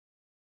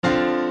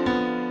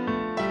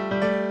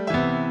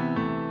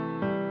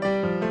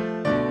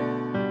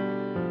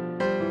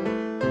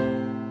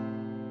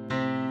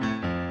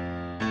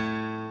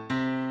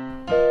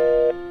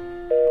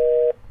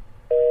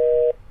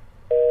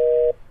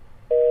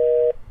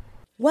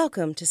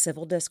Welcome to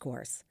Civil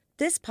Discourse.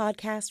 This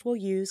podcast will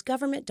use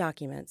government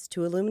documents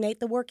to illuminate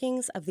the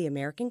workings of the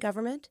American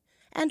government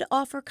and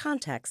offer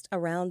context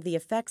around the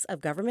effects of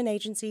government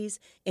agencies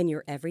in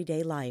your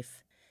everyday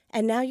life.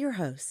 And now your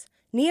hosts,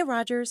 Nia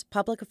Rogers,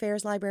 Public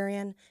Affairs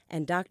Librarian,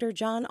 and Dr.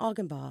 John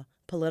Augenbaugh,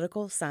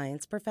 Political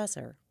Science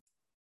Professor.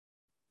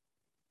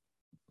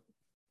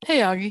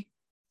 Hey, Augie.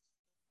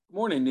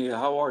 Morning, Nia.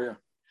 How are you?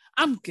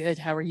 I'm good.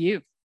 How are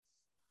you?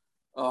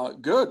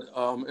 Good.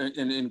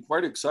 And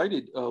quite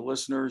excited,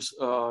 listeners,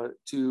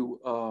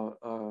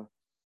 to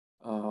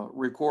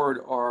record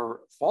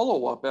our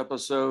follow-up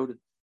episode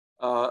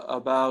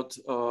about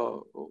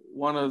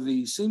one of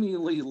the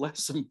seemingly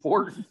less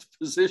important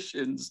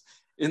positions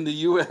in the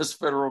U.S.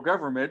 federal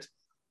government,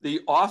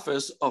 the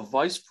office of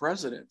Vice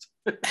President.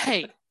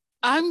 Hey,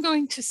 I'm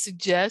going to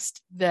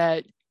suggest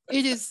that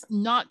it is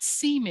not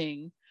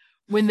seeming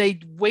when they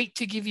wait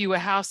to give you a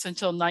house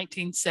until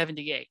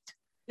 1978.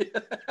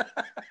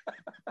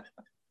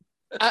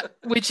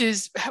 Which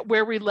is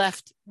where we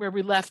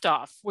left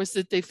off, was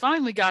that they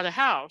finally got a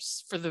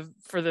house for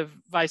the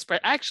vice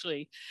president.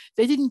 Actually,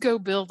 they didn't go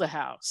build a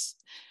house.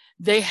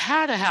 They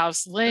had a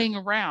house laying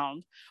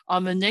around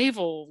on the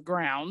naval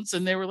grounds,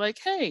 and they were like,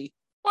 hey,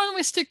 why don't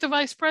we stick the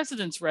vice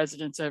president's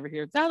residence over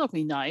here? That'll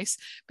be nice,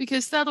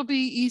 because that'll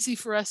be easy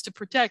for us to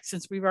protect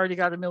since we've already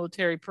got a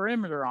military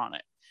perimeter on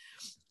it.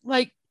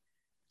 Like,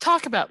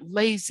 talk about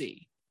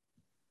lazy.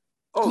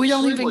 Oh, we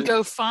don't extremely. even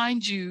go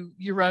find you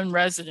your own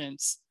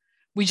residence.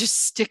 We just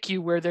stick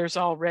you where there's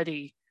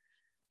already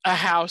a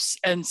house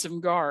and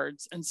some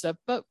guards and stuff.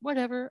 But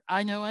whatever,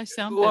 I know I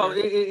sound well.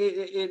 better.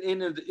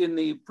 In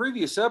the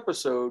previous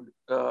episode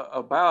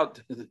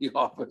about the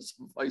office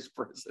of Vice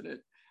President,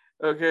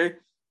 okay,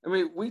 I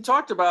mean, we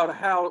talked about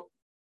how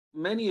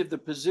many of the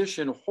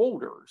position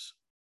holders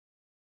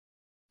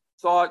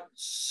thought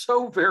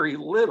so very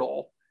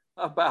little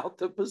about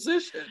the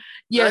position.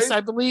 Yes, right?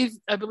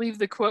 I believe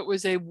the quote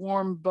was a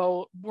warm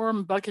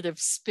bucket of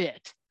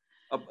spit.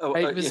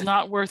 Right? It was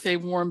not worth a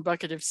warm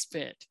bucket of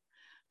spit.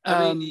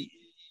 I mean,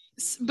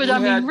 but I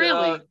mean,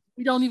 really,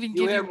 we don't even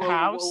give you a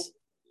house.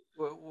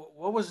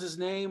 What was his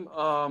name?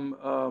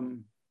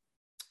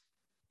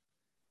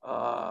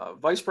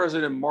 Vice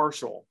President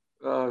Marshall,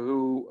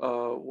 who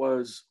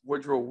was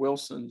Woodrow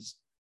Wilson's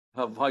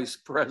vice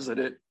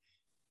president.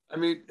 I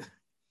mean,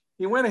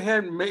 he went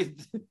ahead and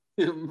made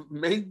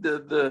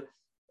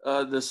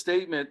the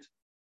statement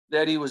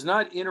that he was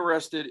not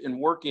interested in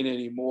working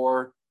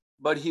anymore,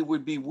 but he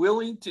would be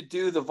willing to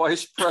do the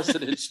vice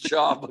president's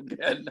job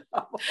again.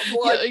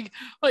 Like,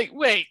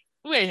 wait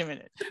a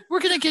minute.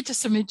 We're going to get to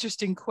some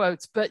interesting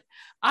quotes, but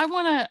I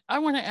want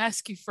to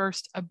ask you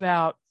first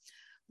about,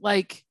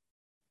 like,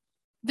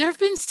 there have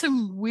been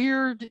some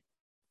weird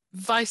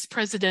vice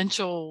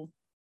presidential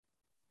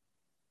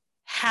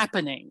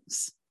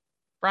happenings,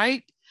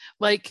 right?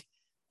 Like,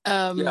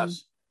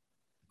 yes.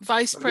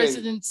 Vice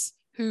presidents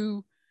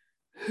who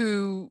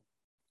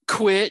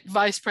quit,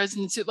 vice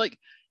presidents who, like,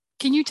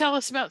 can you tell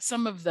us about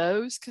some of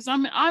those? Because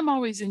I'm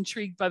always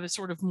intrigued by the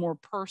sort of more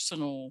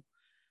personal.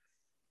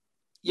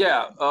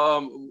 Yeah,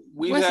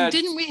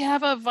 didn't we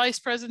have a vice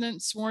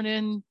president sworn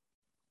in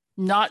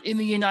not in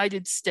the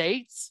United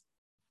States?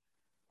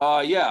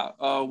 Yeah,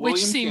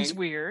 which seems King.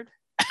 Weird.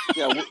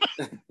 Yeah,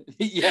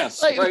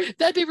 yes, like, right.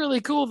 That'd be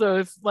really cool though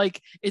if,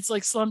 like, it's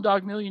like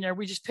Slumdog Millionaire.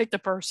 We just picked a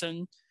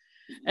person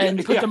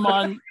and put them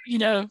on.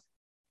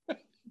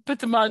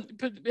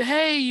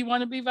 Hey, you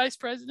want to be vice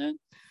president?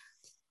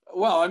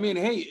 Well, I mean,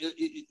 hey,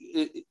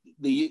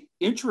 the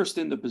interest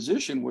in the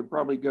position would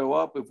probably go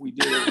up if we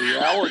did a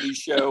reality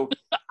show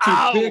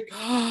to pick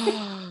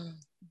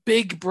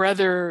Big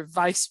Brother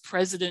vice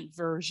president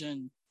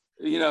version,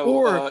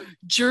 or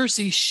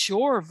Jersey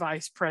Shore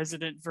vice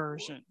president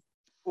version,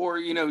 or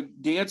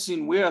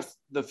Dancing with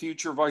the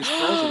future vice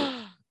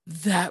president.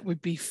 That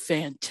would be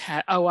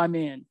fantastic. Oh, I'm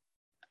in.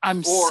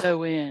 I'm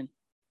so in.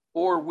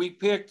 Or we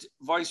picked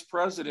vice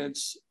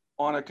presidents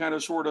on a kind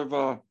of sort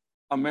of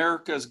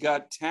America's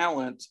Got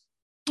Talent,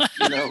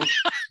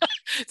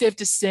 They have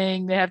to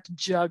sing, they have to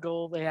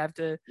juggle, they have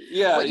to.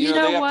 Yeah, well, you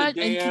know what?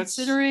 And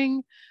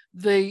considering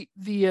the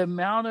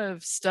amount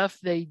of stuff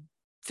they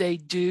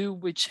do,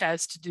 which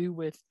has to do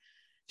with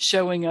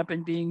showing up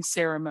and being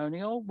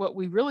ceremonial, what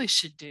we really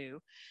should do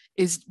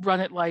is run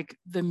it like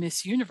the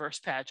Miss Universe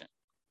pageant.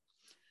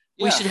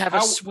 Yeah, we should have a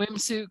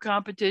swimsuit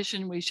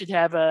competition. We should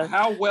have a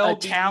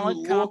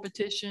talent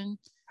competition.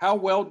 How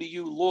well do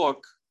you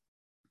look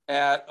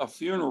at a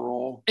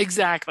funeral?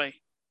 Exactly.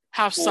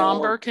 How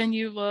somber can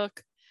you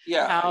look?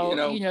 Yeah.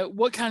 How,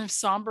 what kind of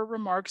somber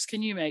remarks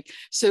can you make?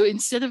 So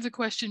instead of the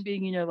question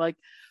being, like,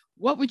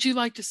 what would you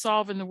like to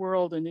solve in the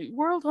world? And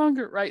world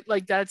hunger, right?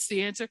 Like, that's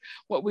the answer.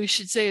 What we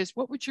should say is,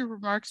 what would your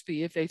remarks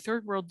be if a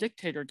third world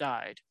dictator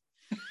died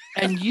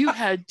and you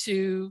had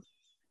to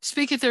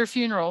speak at their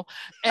funeral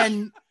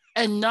and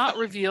not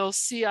reveal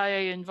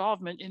CIA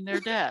involvement in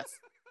their death?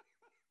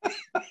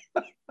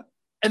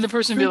 And the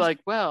person would be like,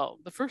 well,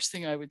 the first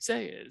thing I would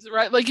say is,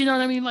 right? Like, you know what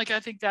I mean? Like, I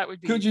think that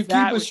would be. Could you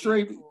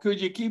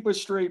keep a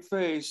straight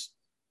face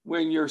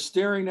when you're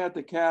staring at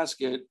the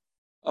casket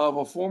of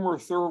a former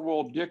third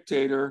world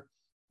dictator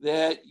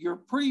that you're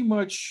pretty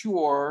much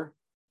sure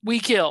we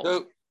killed.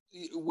 that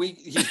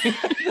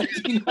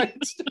the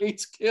United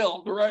States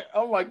killed, right?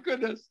 Oh my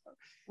goodness.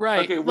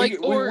 Right. Okay,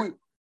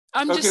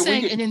 I'm just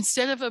saying, and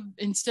instead of a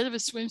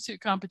swimsuit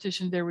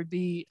competition, there would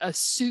be a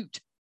suit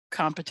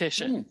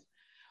competition.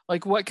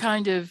 Like what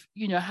kind of,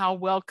 how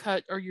well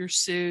cut are your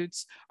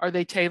suits? Are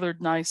they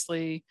tailored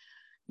nicely?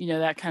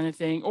 That kind of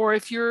thing. Or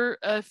if you're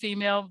a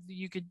female,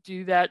 you could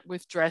do that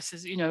with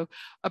dresses,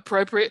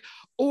 appropriate.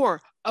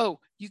 Or,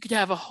 you could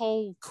have a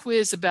whole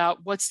quiz about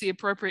what's the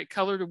appropriate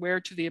color to wear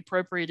to the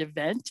appropriate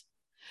event.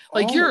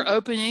 Like you're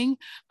opening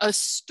a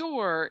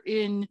store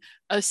in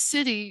a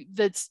city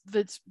that's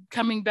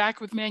coming back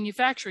with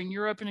manufacturing.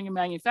 You're opening a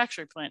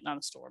manufacturing plant, not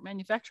a store,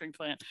 manufacturing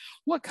plant.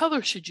 What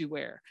color should you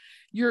wear?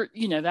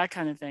 That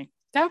kind of thing.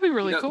 That would be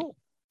really cool.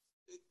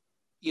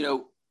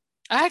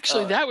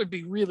 Actually, that would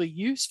be really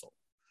useful.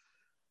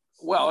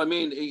 Well, I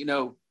mean,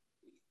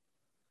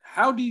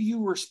 how do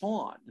you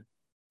respond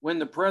when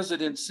the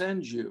president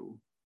sends you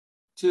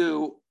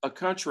to a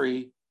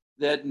country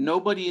that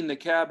nobody in the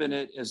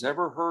cabinet has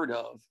ever heard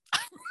of,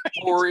 right,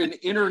 or an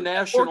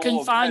international or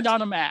can find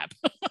on a map?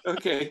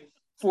 Okay,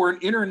 for an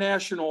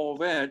international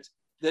event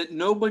that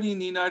nobody in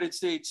the United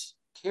States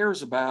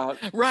cares about,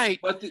 right?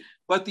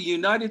 But the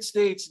United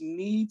States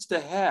needs to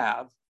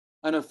have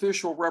an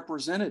official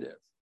representative,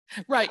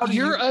 right?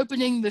 You're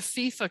opening the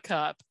FIFA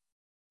Cup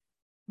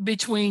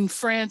between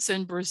France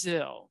and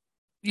Brazil.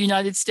 The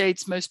United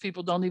States, most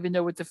people don't even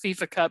know what the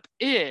FIFA Cup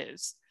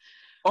is.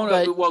 Oh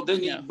no! Well,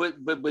 then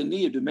but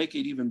Nia, to make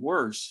it even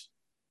worse,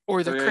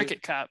 or the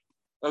Cricket Cup.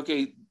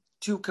 Okay,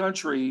 two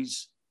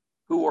countries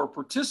who are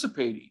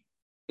participating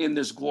in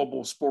this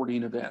global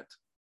sporting event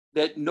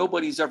that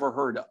nobody's ever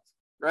heard of,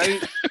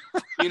 right?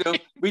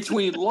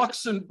 Between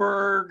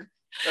Luxembourg,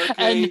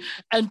 and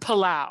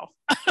Palau.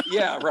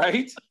 Yeah,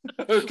 right.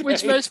 Okay.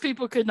 Which most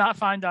people could not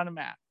find on a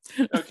map.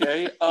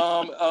 Okay.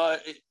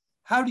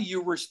 How do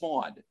you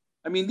respond?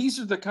 I mean, these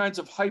are the kinds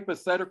of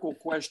hypothetical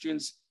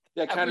questions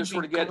that kind of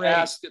sort of get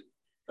asked,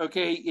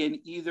 in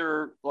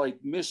either like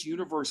Miss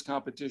Universe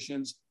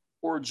competitions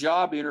or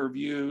job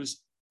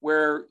interviews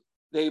where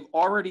they've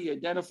already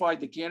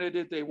identified the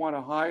candidate they want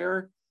to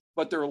hire,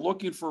 but they're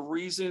looking for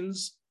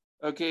reasons,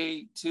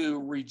 to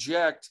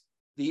reject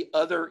the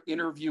other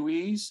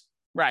interviewees.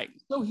 Right.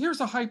 So here's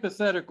a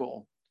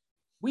hypothetical.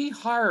 We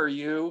hire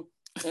you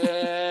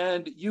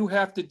and you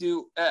have to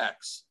do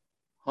X.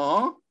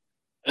 Huh?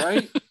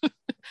 Right?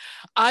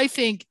 I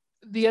think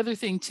the other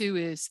thing too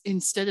is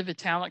instead of a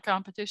talent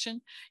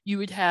competition, you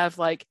would have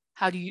like,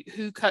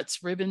 who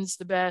cuts ribbons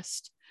the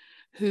best?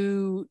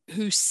 Who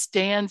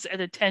stands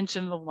at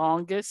attention the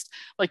longest?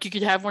 Like you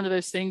could have one of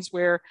those things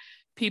where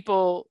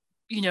people,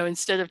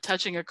 instead of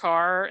touching a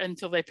car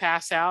until they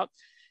pass out,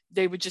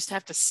 they would just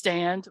have to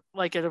stand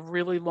like at a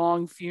really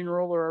long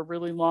funeral or a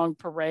really long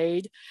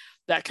parade,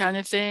 that kind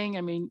of thing.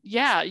 I mean,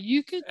 yeah,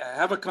 you could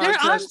have a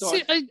contest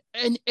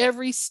and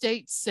every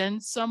state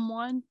sends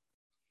someone.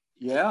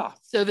 Yeah.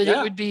 So that it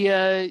would be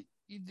that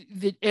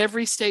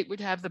every state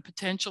would have the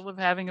potential of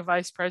having a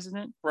vice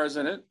president.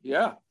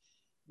 Yeah.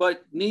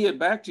 But Nia,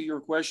 back to your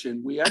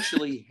question, we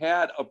actually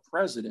had a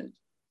president.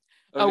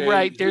 Oh,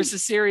 right. There's a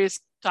serious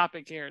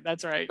topic here.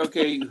 That's right.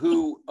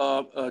 Who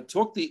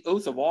took the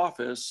oath of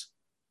office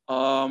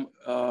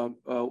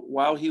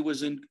while he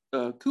was in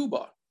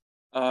Cuba.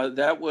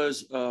 That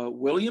was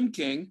William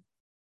King.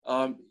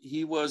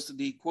 He was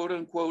the quote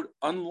unquote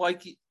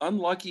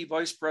unlucky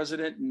vice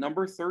president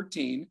number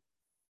 13.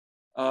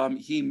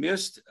 He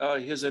missed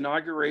his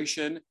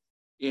inauguration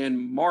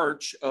in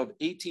March of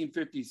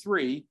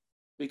 1853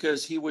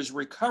 because he was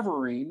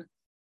recovering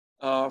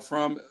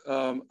from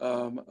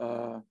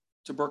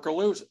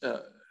tuberculosis,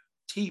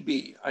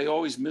 TB. I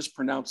always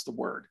mispronounce the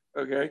word.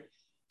 Okay.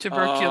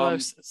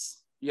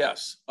 Tuberculosis.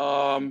 Yes.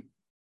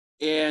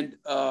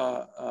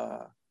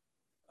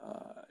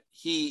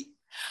 He.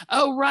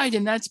 Oh, right.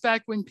 And that's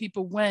back when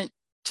people went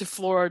to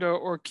Florida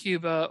or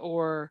Cuba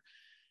or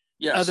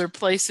other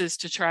places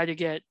to try to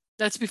get.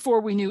 That's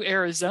before we knew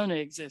Arizona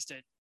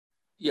existed.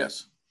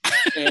 Yes.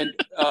 And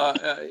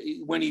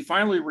when he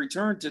finally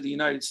returned to the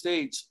United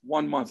States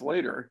 1 month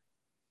later,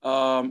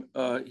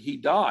 he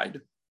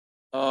died.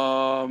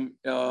 And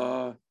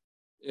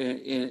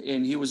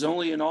he was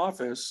only in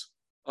office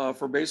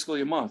for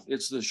basically a month.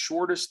 It's the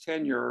shortest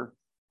tenure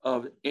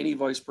of any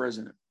vice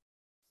president.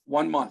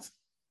 1 month.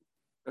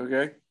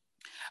 Okay.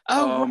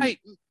 Oh, right.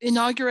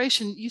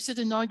 Inauguration. You said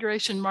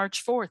inauguration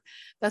March 4th.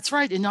 That's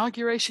right.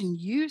 Inauguration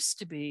used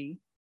to be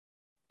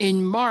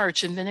in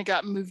March, and then it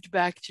got moved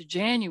back to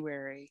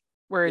January,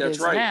 where it is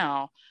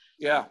now.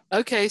 Yeah.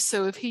 Okay.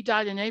 So if he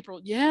died in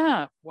April,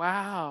 yeah.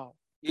 Wow.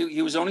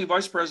 He was only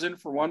vice president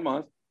for 1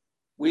 month.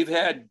 We've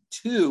had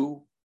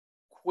 2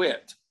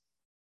 quit.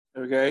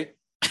 Okay.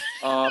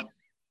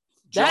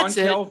 That's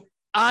it.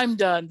 I'm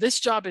done. This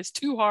job is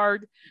too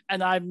hard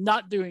and I'm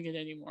not doing it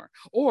anymore.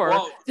 Or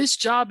this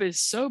job is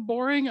so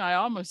boring, I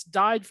almost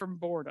died from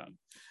boredom.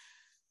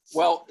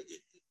 Well,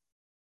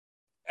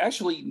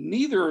 actually,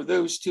 neither of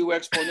those 2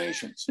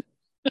 explanations.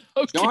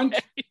 Okay.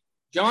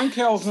 John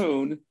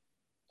Calhoun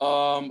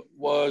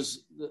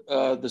was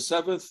the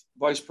seventh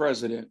vice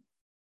president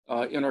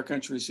in our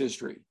country's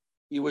history.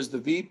 He was the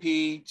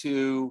VP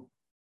to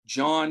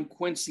John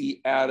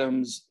Quincy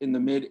Adams in the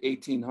mid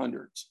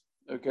 1800s.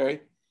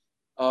 Okay.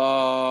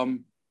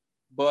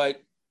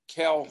 But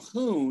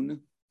Calhoun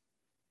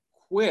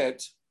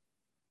quit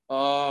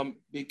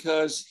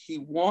because he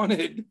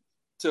wanted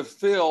to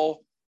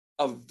fill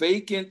a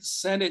vacant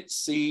Senate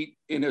seat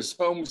in his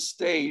home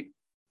state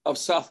of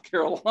South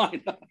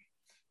Carolina,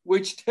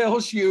 which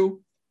tells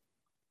you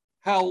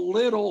how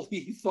little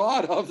he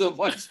thought of the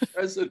vice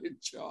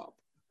president job,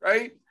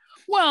 right?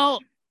 Well,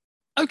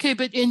 okay,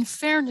 but in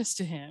fairness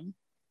to him,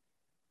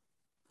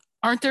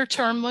 aren't there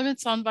term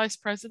limits on vice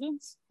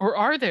presidents, or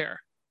are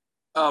there?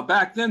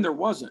 Back then, there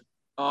wasn't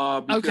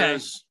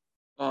because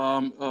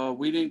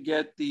we didn't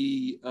get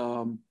the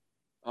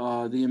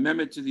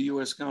amendment to the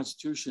U.S.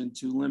 Constitution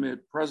to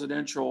limit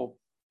presidential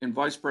and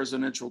vice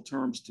presidential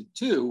terms to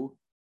 2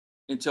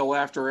 until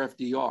after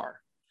FDR.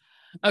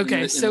 Okay,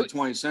 in the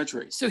 20th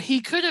century. So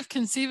he could have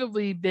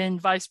conceivably been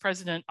vice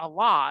president a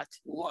lot.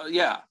 Well,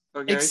 yeah.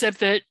 Okay. Except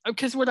that,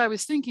 because what I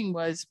was thinking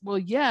was, well,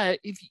 yeah,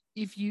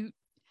 if you,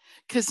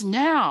 because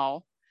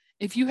now,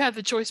 if you have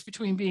the choice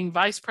between being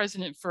vice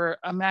president for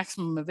a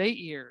maximum of 8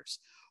 years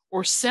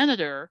or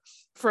senator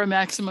for a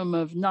maximum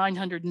of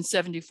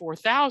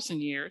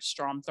 974,000 years,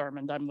 Strom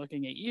Thurmond, I'm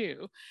looking at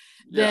you,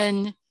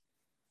 then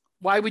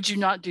why would you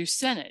not do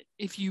Senate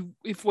if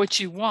what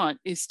you want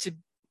is to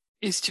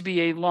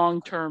be a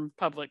long-term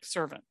public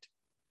servant?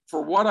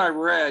 For what I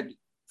read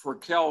for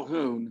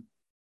Calhoun's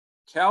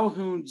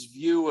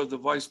view of the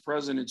vice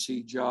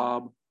presidency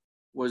job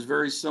was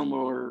very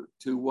similar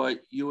to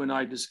what you and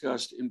I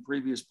discussed in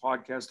previous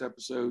podcast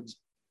episodes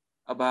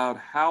about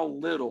how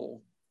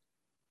little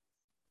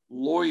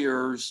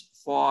lawyers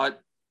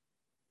thought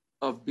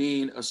of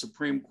being a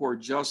Supreme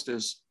Court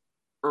justice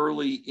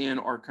early in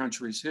our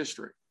country's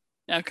history.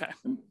 Okay.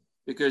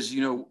 Because,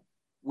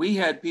 we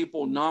had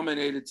people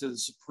nominated to the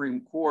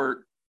Supreme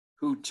Court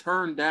who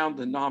turned down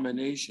the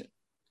nomination.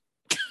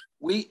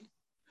 We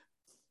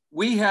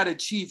had a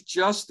Chief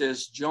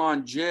Justice,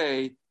 John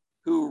Jay,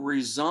 who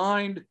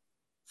resigned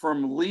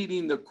from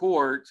leading the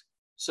court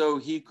so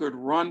he could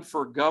run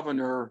for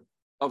governor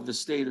of the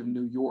state of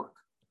New York.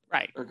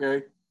 Right.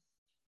 Okay.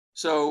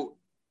 So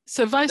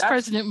vice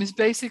president was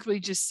basically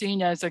just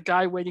seen as a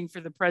guy waiting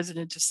for the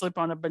president to slip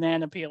on a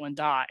banana peel and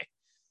die.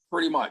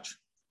 Pretty much.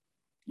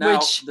 Now,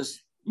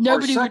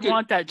 nobody would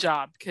want that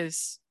job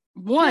because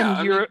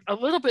you're a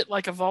little bit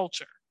like a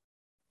vulture,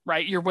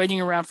 right? You're waiting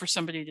around for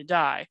somebody to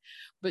die.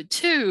 But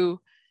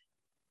 2,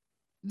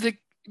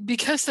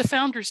 because the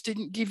founders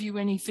didn't give you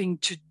anything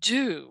to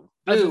do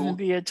other than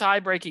be a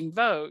tie-breaking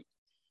vote,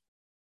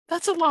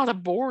 that's a lot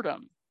of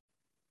boredom.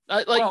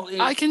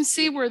 I can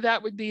see where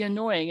that would be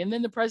annoying. And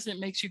then the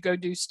president makes you go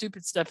do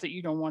stupid stuff that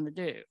you don't want to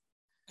do.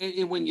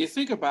 And when you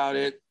think about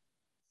it,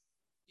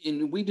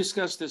 and we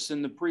discussed this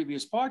in the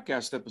previous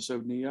podcast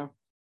episode, Nia,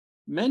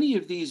 many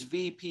of these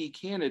VP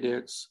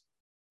candidates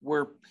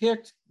were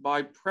picked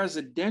by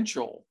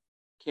presidential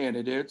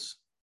candidates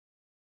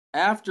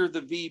after the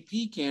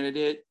VP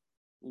candidate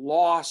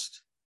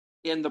lost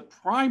in the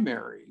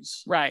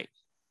primaries, right,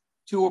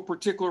 to a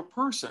particular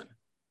person.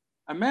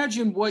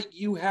 Imagine what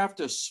you have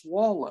to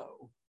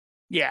swallow.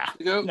 Yeah.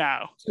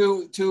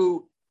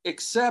 To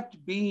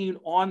accept being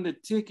on the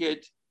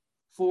ticket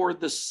for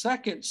the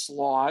second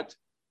slot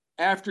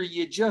after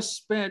you just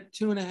spent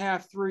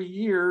 2.5, 3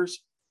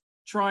 years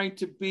trying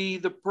to be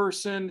the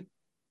person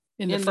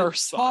in the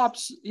first top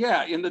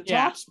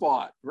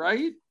spot,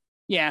 right?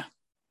 Yeah.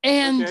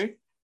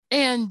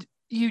 And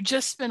you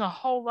just spent a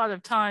whole lot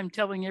of time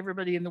telling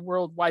everybody in the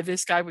world why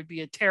this guy would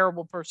be a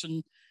terrible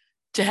person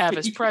to have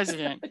as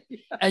president.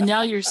 And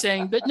now you're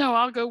saying, but no,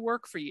 I'll go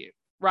work for you,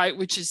 right?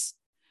 Which is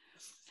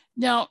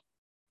now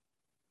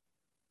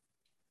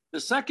the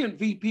second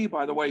VP,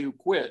 by the way, who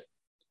quit.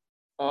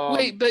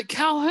 Wait, but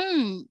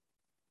Calhoun,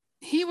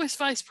 he was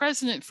vice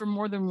president for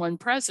more than one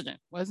president,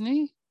 wasn't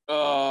he?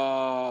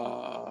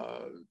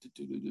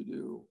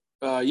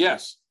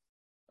 Yes.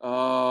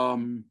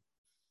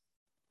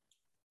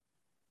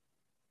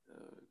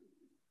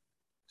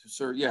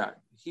 Sir, yeah.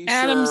 He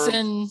Adams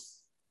served,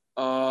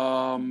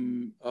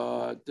 and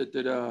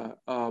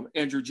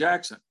Andrew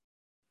Jackson,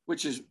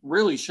 which is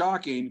really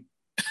shocking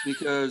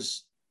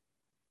because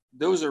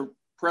those are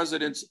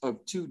presidents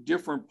of 2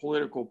 different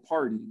political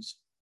parties.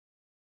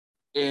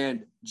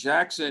 And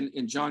Jackson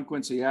and John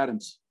Quincy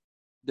Adams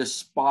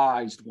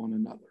despised one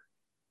another,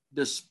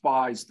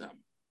 despised them,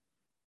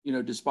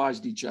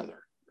 despised each other,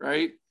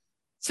 right?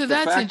 So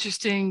that's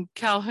interesting.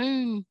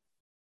 Calhoun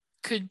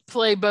could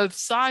play both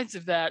sides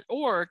of that,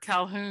 or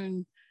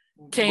Calhoun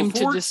came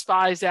to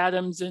despise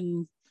Adams.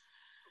 And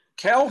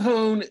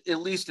Calhoun,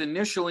 at least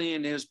initially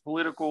in his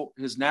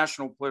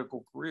national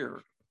political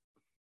career,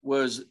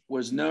 was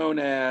known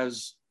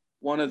as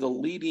one of the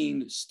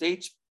leading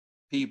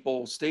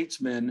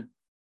statesmen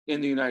in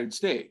the United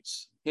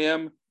States.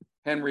 Him,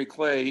 Henry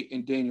Clay,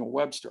 and Daniel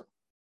Webster.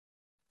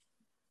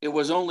 it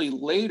was only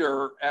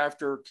later,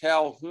 after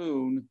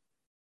Calhoun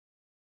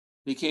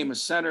became a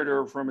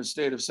senator from a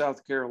state of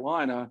South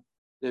Carolina,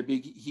 that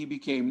he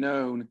became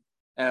known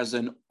as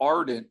an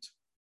ardent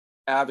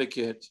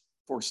advocate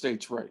for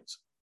states' rights.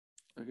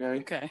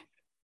 Okay.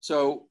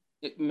 So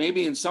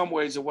maybe in some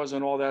ways it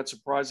wasn't all that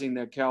surprising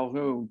that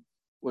Calhoun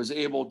was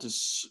able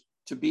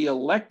to be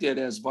elected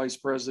as vice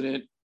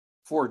president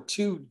for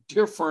two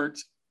different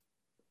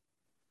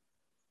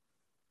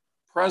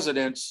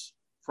presidents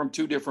from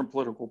two different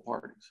political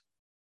parties.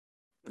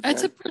 Okay?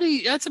 That's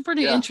a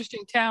pretty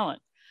interesting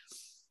talent.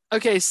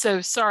 Okay,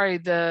 so sorry,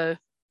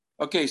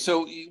 Okay,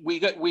 so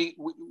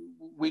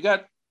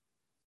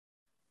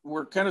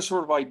we're kind of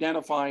sort of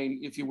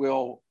identifying, if you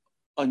will,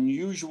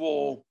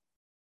 unusual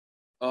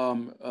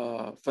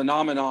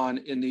phenomenon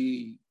in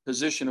the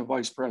position of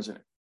vice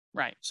president.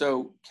 Right.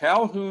 So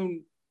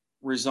Calhoun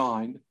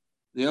resigned.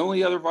 The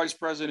only other vice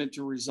president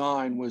to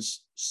resign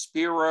was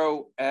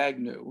Spiro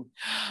Agnew,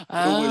 who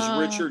was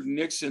Richard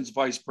Nixon's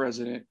vice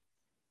president.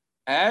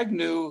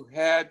 Agnew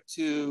had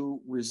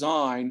to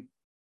resign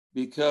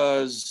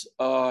because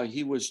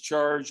he was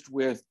charged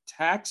with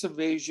tax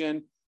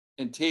evasion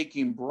and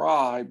taking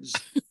bribes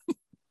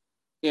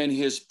in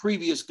his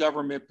previous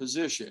government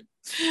position,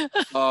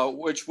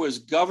 which was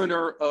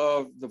governor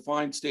of the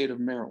fine state of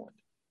Maryland.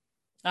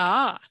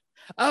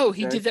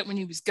 He did that when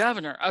he was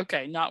governor.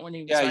 Okay, not when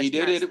he was vice president. He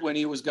did it when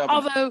he was governor.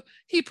 Although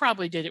he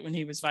probably did it when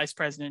he was vice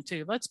president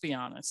too. Let's be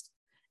honest.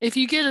 If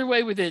you get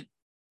away with it,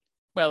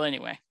 well,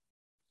 anyway.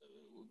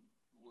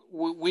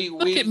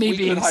 Look at me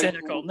being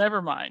cynical.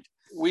 Never mind.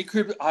 We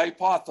could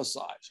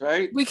hypothesize,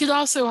 right? We could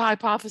also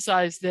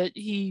hypothesize that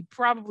he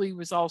probably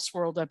was all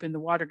swirled up in the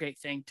Watergate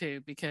thing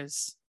too,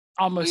 because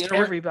almost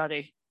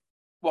everybody.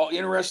 Well,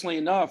 interestingly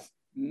enough,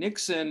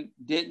 Nixon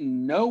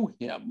didn't know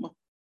him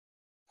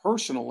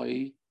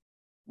personally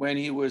when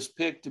he was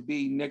picked to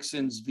be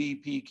Nixon's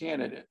VP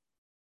candidate.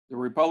 The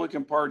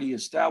Republican Party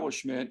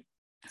establishment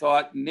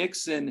thought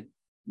Nixon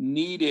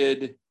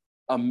needed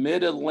a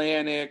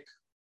mid-Atlantic,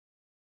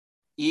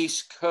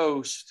 East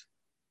Coast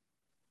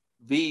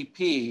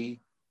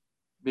VP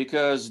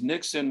because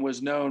Nixon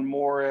was known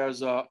more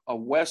as a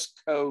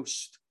West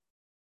Coast,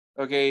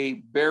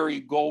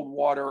 Barry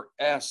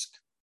Goldwater-esque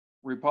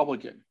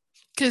Republican.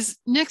 Because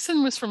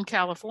Nixon was from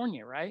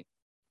California, right?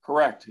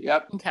 Correct.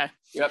 Yep. Okay.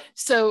 Yep.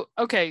 So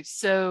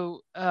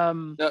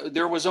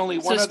there was only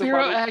one other.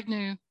 Spiro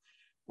Agnew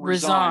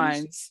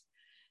resigns,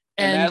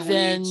 and that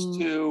then leads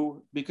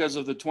to, because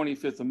of the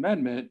 25th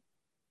Amendment,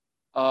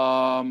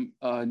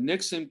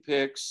 Nixon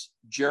picks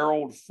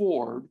Gerald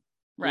Ford,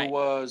 who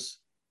was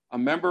a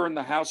member in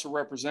the House of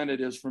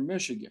Representatives from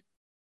Michigan.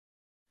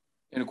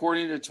 And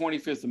according to the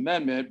 25th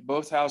Amendment,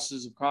 both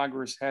houses of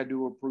Congress had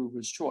to approve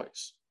his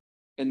choice.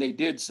 And they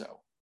did so.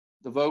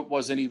 The vote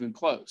wasn't even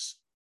close.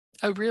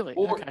 Oh, really?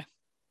 Okay.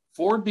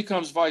 Ford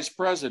becomes vice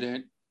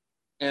president,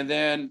 and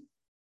then,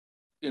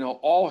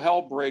 all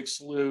hell breaks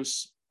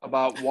loose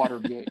about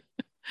Watergate,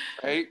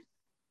 right?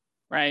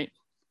 Right.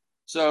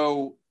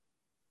 So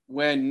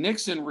when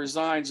Nixon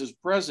resigns as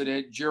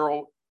president,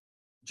 Gerald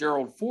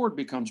Ford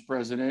becomes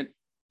president.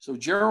 So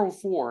Gerald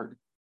Ford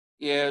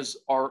is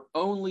our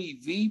only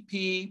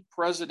VP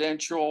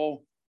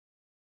presidential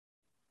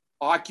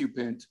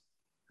occupant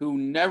who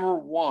never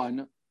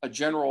won a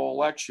general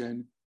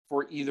election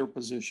for either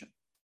position.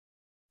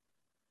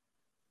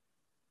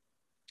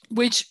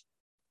 Which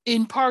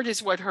in part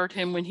is what hurt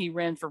him when he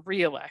ran for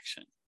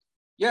re-election.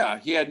 Yeah,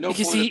 he had no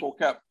political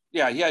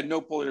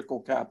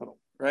capital,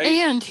 right?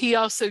 And he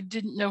also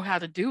didn't know how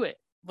to do it.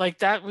 Like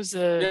that was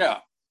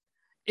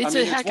it's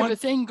a heck of a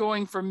thing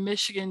going from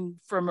Michigan,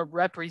 from a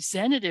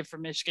representative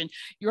from Michigan.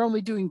 You're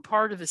only doing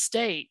part of the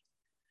state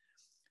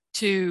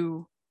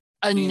to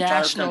a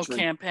national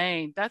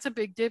campaign. That's a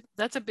big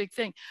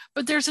thing.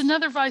 But there's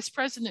another vice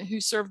president who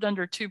served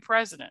under two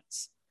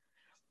presidents.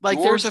 Like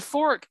there's a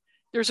fork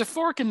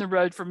in the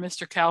road for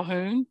Mr.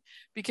 Calhoun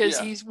because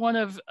he's one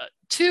of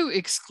two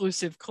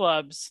exclusive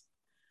clubs.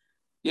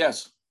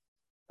 Yes.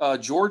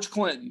 George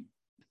Clinton.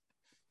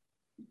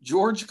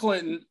 George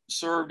Clinton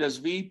served as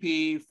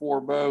VP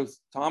for both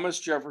Thomas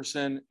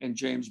Jefferson and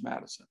James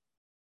Madison.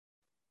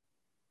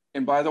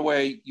 And by the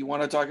way, you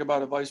want to talk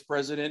about a vice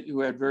president who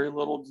had very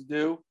little to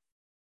do?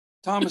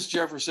 Thomas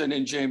Jefferson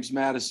and James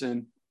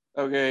Madison,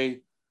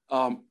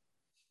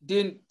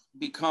 didn't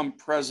become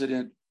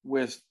president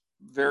with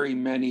very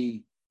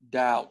many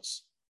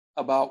doubts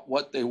about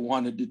what they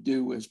wanted to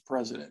do as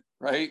president,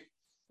 right?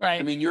 Right.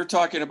 I mean, you're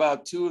talking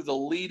about two of the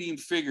leading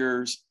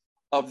figures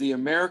of the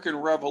American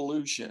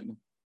Revolution,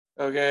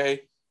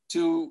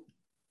 two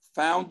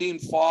founding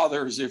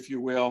fathers, if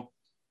you will.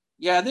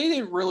 Yeah, they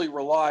didn't really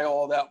rely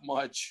all that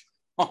much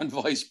on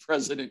Vice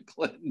President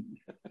Clinton.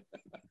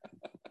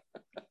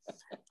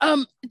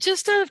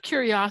 Just out of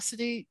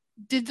curiosity,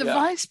 did the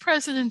vice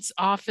president's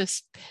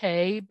office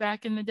pay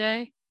back in the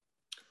day?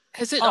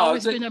 Has it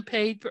always been a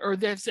paid, or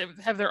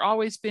have there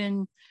always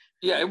been?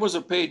 Yeah, it was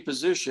a paid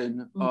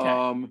position.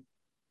 Okay.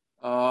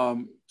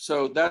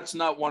 So that's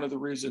not one of the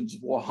reasons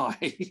why.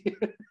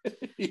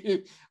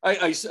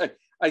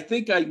 I I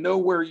think I know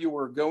where you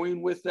were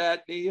going with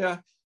that,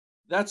 Nia.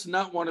 That's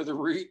not one of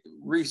the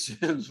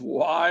reasons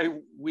why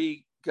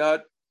we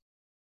got,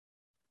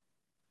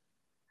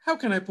 how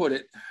can I put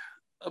it,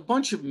 a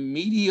bunch of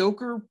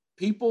mediocre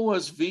people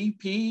as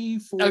VP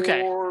for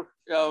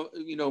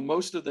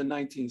most of the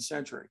 19th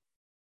century.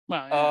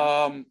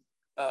 Wow.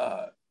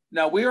 Yeah.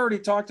 Now, we already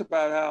talked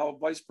about how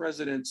vice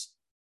presidents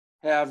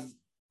have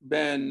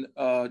been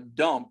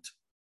dumped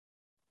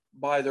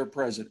by their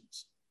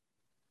presidents.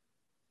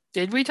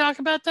 Did we talk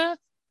about that?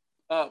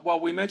 Well,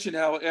 we mentioned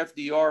how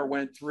FDR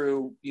went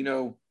through,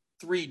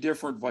 3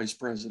 different vice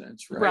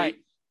presidents, right? Right.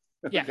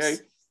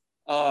 Yes.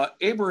 Okay.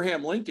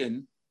 Abraham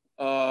Lincoln,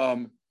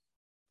 in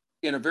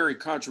a very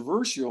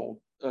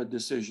controversial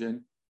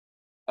decision,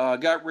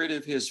 got rid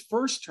of his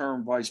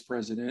first-term vice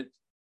president,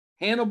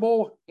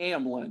 Hannibal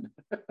Hamlin.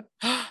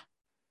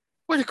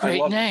 What a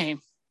great name.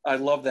 I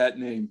love that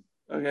name.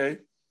 Okay.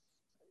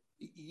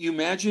 You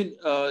imagine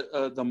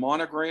the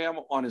monogram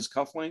on his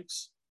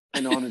cufflinks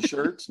and on his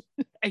shirts.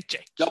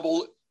 HH.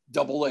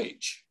 Double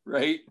H,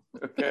 right?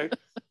 Okay.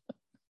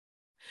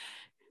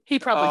 He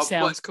probably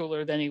sounds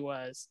cooler than he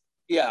was.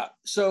 Yeah.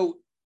 So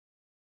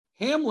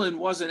Hamlin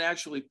wasn't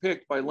actually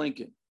picked by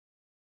Lincoln.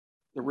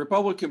 The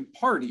Republican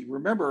Party,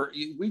 remember,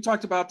 we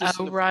talked about this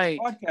in the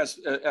podcast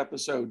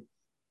episode.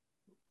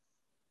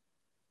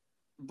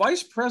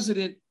 Vice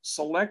president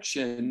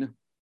selection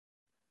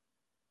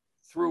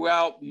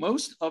throughout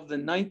most of the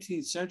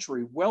 19th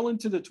century, well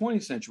into the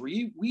 20th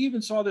century, we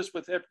even saw this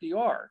with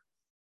FDR.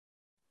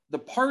 The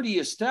party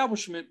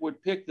establishment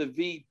would pick the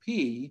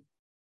VP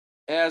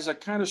as a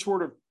kind of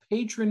sort of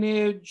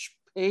patronage,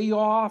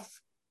 payoff,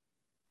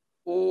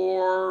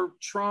 or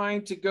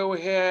trying to go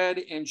ahead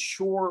and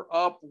shore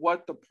up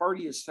what the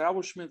party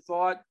establishment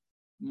thought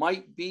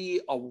might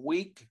be a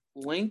weak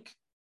link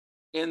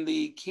in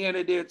the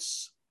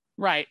candidates.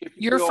 Right.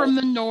 You're from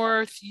the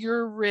North,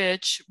 you're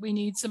rich. We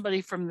need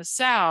somebody from the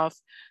South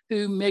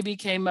who maybe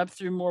came up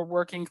through more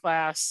working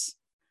class.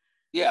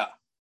 Yeah.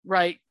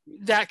 Right.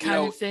 That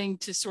kind of thing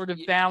to sort of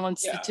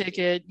balance the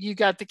ticket. You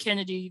got the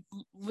Kennedy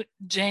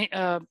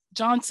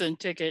Johnson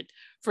ticket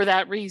for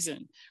that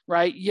reason,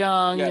 right?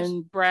 Young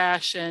and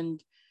brash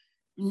and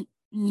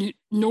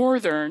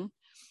Northern,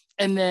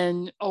 and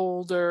then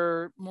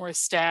older, more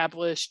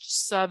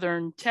established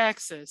Southern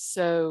Texas.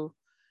 So,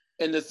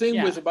 and the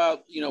thing with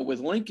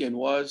Lincoln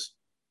was,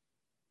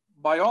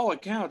 by all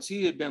accounts,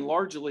 he had been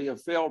largely a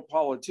failed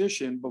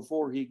politician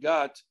before he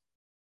got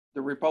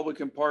the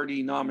Republican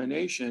Party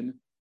nomination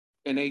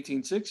in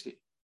 1860.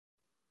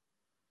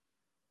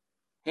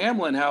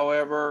 Hamlin,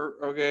 however,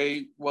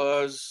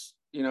 was,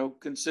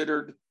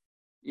 considered,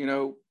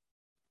 a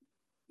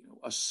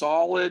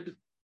solid,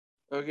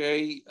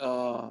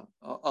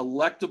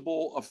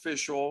 electable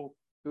official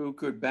who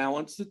could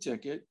balance the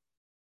ticket.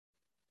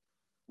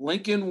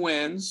 Lincoln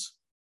wins,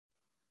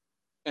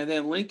 and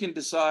then Lincoln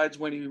decides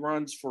when he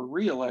runs for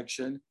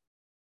re-election,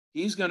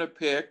 he's going to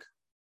pick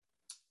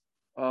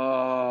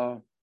a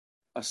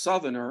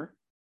Southerner,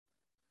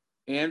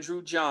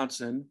 Andrew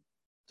Johnson,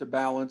 to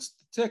balance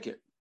the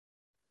ticket,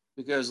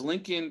 because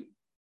Lincoln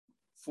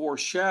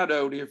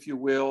foreshadowed, if you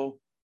will,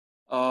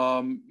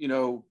 the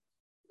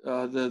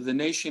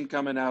nation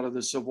coming out of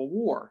the Civil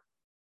War.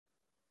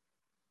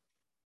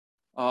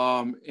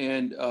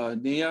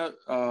 Nia,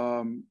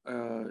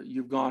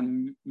 you've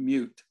gone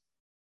mute.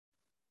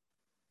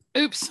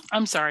 Oops,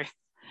 I'm sorry.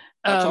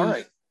 That's all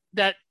right.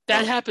 That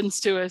happens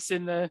to us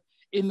in the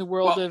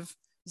world of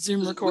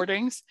Zoom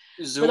recordings.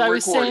 But I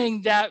was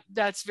saying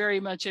that's very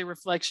much a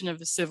reflection of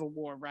the Civil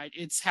War, right?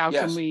 It's how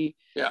can we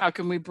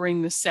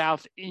bring the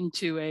South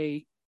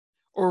into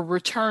or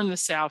return the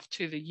South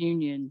to the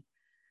Union.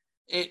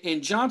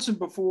 And Johnson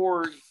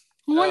before.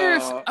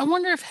 I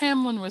wonder if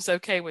Hamlin was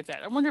okay with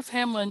that. I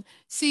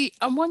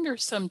wonder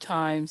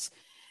sometimes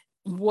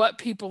what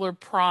people are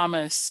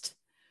promised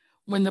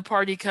when the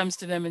party comes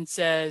to them and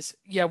says,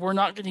 yeah, we're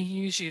not going to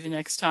use you the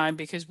next time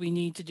because we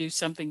need to do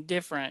something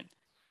different.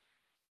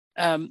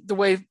 The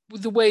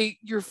way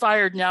you're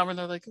fired now, when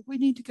they're like, we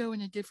need to go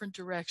in a different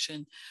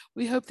direction.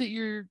 We hope that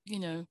you're,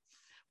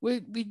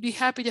 we'd be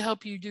happy to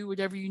help you do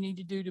whatever you need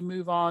to do to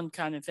move on,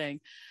 kind of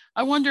thing.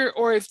 I wonder,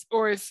 or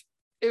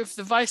if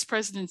the vice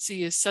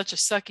presidency is such a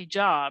sucky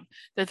job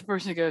that the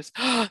person goes,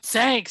 oh,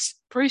 thanks,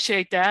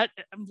 appreciate that,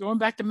 I'm going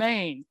back to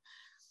Maine.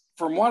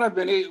 From what I've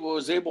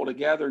was able to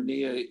gather,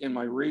 Nia, in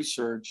my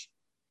research,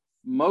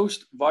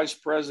 most vice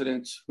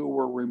presidents who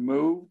were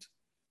removed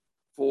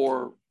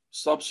for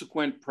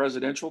subsequent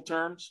presidential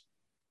terms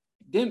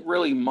didn't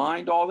really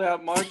mind all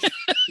that much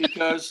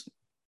because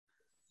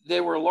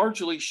they were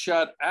largely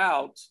shut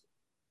out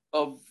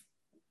of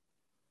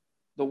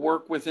the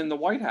work within the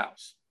White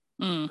House,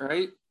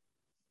 right?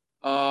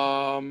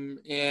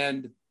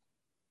 And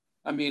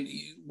I mean,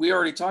 we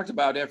already talked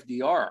about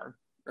FDR,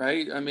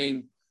 right? I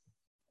mean,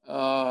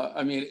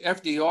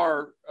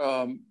 FDR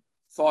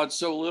thought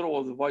so little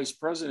of the vice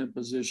president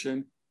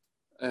position,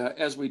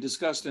 as we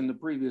discussed in the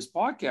previous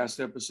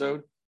podcast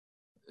episode.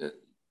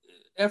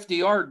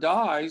 FDR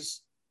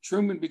dies,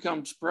 Truman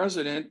becomes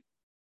president,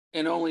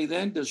 And only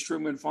then does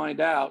Truman find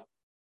out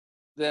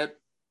that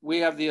we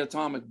have the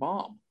atomic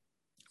bomb.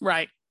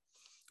 Right.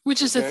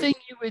 Which is a thing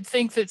you would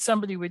think that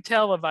somebody would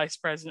tell a vice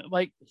president,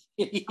 like,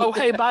 oh,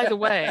 hey, by the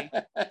way,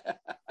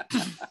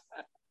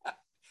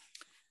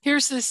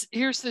 here's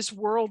this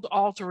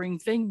world-altering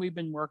thing we've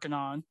been working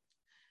on.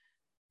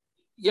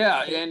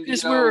 Yeah, and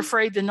because we're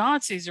afraid the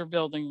Nazis are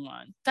building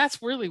one.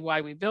 That's really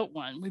why we built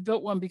one. We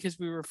built one because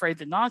we were afraid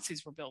the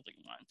Nazis were building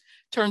one.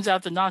 Turns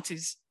out the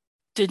Nazis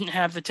didn't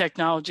have the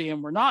technology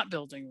and were not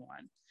building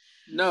one.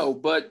 No,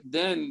 but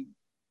then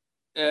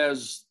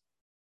as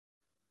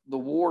the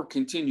war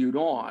continued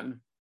on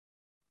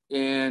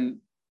and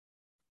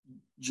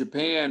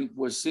Japan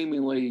was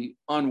seemingly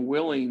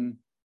unwilling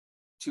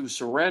to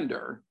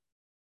surrender,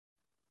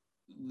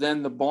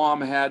 then the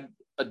bomb had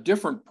a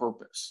different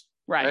purpose,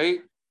 right?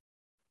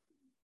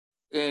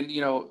 And,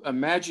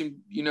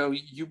 imagine,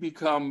 you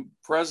become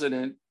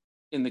president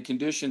in the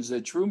conditions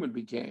that Truman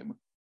became.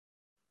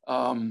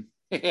 And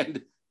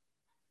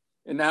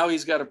now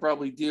he's got to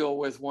probably deal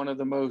with one of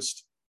the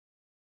most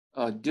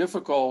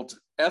difficult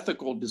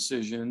ethical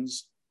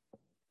decisions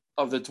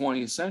of the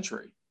 20th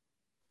century.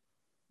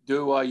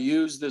 Do I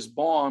use this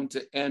bomb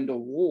to end a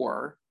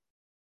war,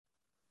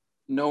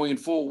 knowing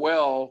full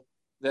well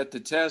that the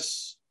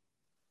tests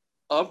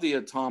of the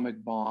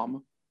atomic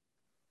bomb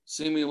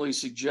seemingly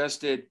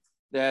suggested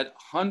that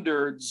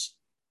hundreds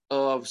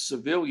of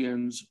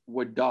civilians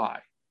would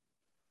die?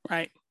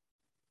 Right.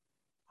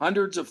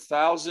 Hundreds of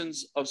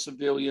thousands of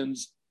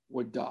civilians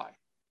would die.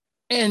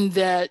 And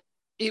that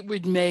it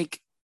would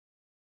make,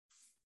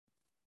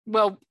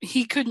 well,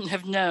 he couldn't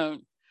have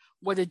known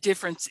what a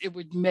difference it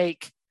would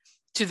make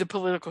to the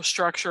political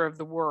structure of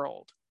the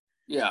world.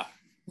 Yeah.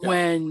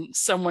 When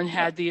someone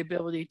had the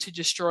ability to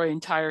destroy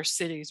entire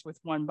cities with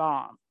one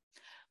bomb.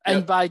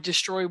 And by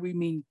destroy, we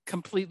mean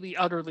completely,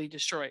 utterly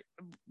destroy,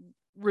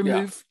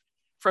 remove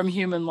from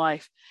human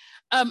life.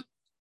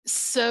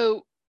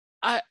 So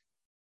I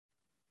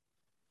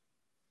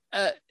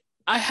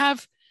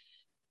have,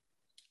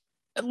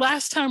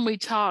 last time we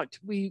talked,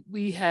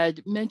 we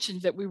had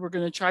mentioned that we were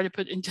going to try to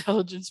put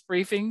intelligence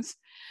briefings.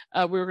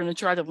 We were going to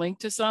try to link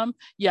to some.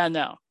 Yeah,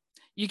 no,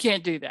 you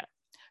can't do that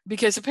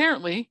because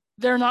apparently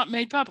they're not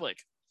made public.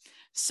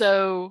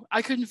 So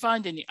I couldn't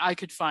find any. I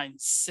could find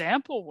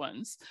sample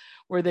ones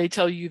where they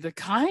tell you the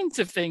kinds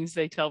of things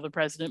they tell the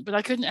president, but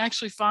I couldn't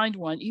actually find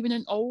one, even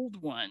an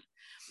old one.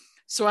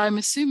 So I'm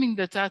assuming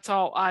that that's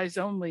all eyes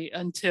only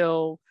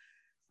until,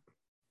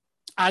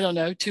 I don't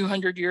know,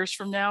 200 years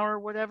from now or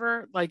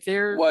whatever. Like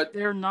they're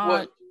not.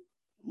 What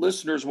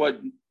listeners,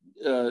 what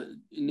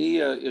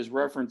Nia is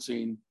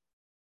referencing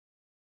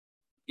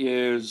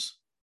is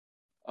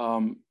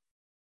in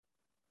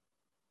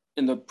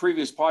the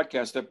previous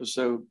podcast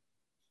episode,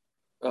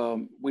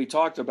 we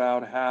talked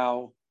about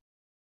how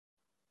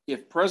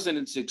if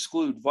presidents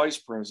exclude vice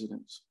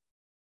presidents,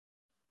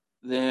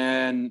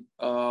 then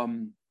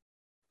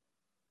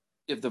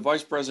if the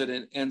vice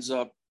president ends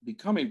up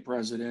becoming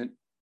president,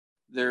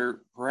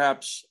 they're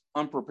perhaps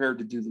unprepared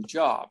to do the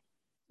job.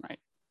 Right.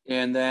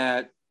 And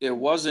that it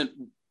wasn't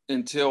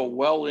until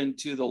well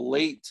into the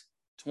late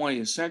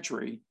 20th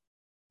century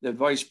that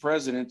vice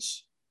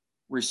presidents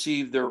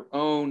received their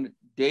own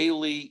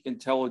daily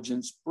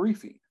intelligence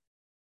briefing.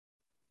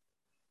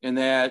 And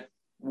that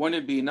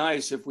wouldn't it be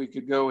nice if we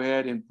could go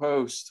ahead and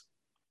post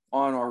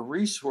on our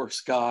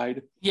resource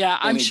guide? Yeah,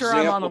 I'm sure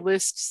I'm on a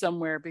list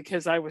somewhere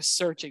because I was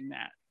searching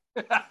that.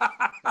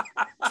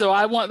 So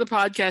I want the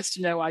podcast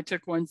to know I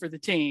took one for the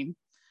team.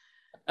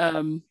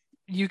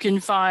 You can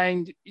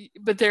find,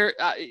 but there,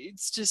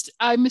 it's just,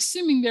 I'm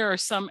assuming there are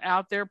some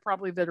out there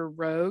probably that are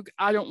rogue.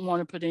 I don't want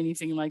to put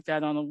anything like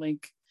that on a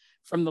link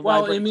from the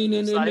library. Well, I mean,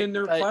 website, and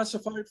they're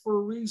classified for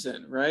a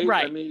reason, right?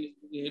 Right. I mean,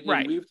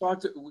 and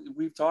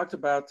we've talked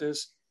about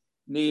this,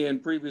 Nia, in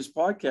previous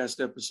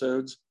podcast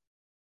episodes.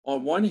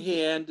 On one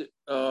hand,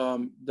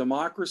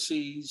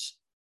 democracies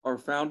are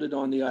founded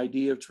on the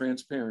idea of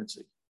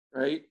transparency,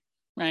 right?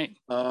 Right.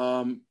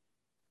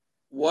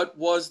 What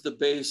was the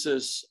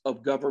basis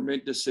of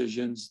government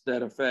decisions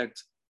that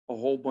affect a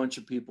whole bunch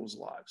of people's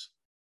lives?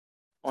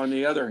 On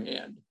the other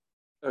hand,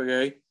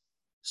 okay,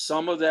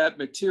 some of that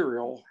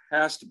material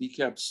has to be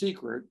kept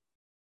secret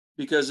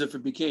because if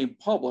it became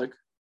public,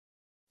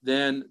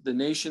 then the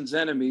nation's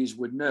enemies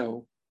would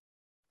know,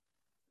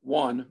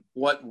 one,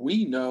 what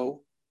we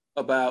know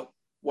about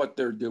what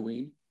they're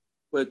doing,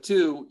 but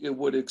two, it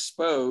would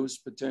expose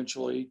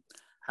potentially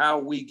how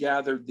we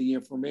gathered the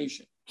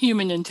information.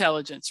 Human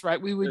intelligence,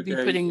 right? We would be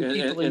putting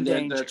people in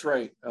danger. That's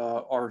right.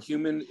 Our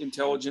human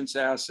intelligence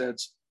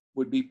assets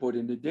would be put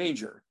into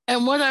danger.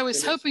 And what I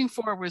was hoping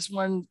for was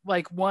one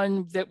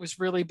that was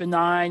really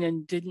benign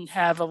and didn't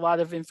have a lot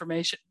of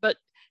information. But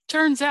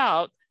turns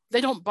out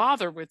they don't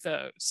bother with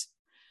those.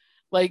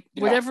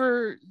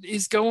 Whatever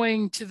is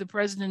going to the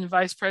president and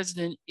vice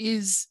president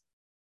is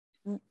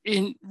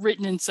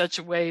written in such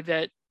a way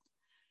that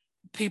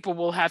people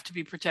will have to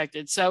be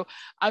protected. So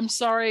I'm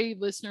sorry,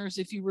 listeners,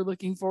 if you were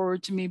looking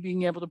forward to me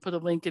being able to put a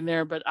link in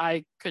there, but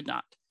I could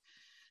not.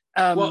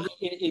 Well,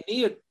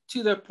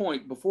 to that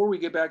point, before we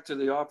get back to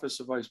the office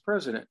of vice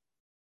president,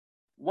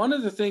 one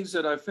of the things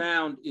that I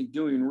found in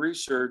doing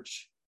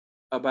research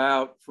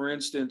about, for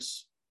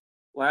instance,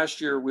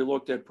 last year we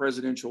looked at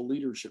presidential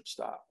leadership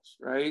styles,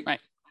 right? Right.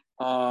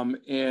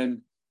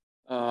 And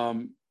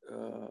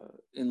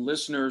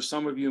listeners,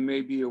 some of you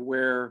may be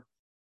aware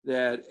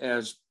that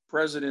as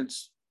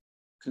presidents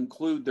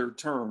conclude their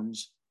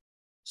terms,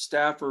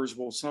 staffers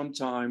will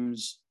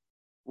sometimes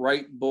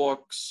write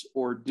books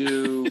or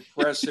do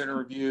press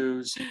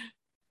interviews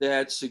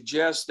that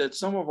suggest that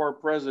some of our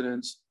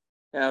presidents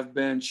have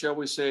been, shall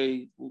we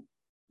say,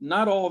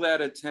 not all that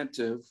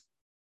attentive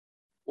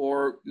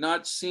or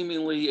not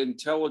seemingly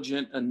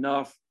intelligent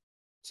enough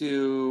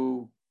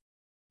to,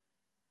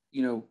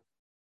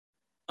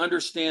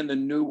 understand the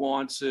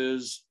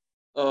nuances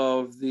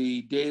of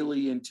the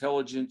daily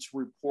intelligence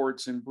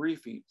reports and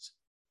briefings.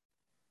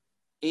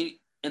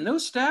 And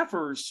those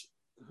staffers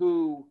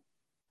who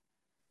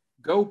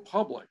go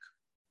public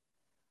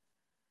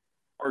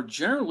are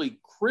generally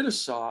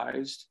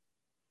criticized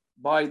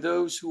by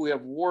those who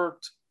have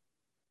worked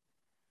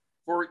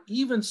for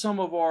even some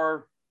of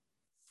our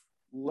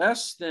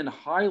less than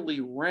highly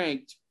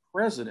ranked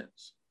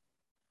presidents,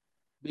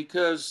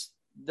 because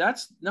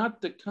that's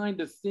not the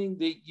kind of thing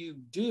that you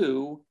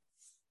do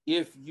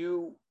if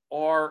you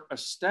are a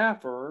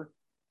staffer,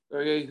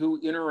 okay, who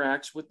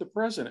interacts with the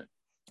president.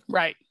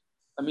 Right.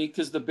 I mean,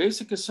 because the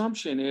basic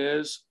assumption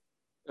is,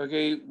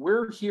 okay,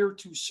 we're here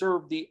to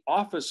serve the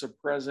office of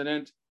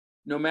president,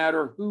 no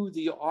matter who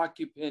the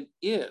occupant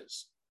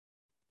is.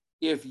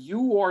 If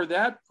you are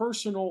that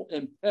personal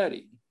and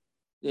petty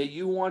that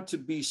you want to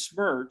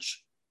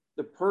besmirch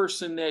the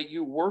person that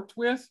you worked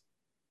with,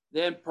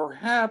 then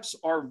perhaps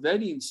our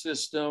vetting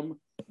system,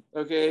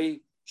 okay,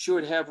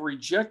 should have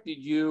rejected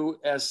you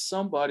as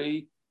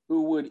somebody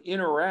who would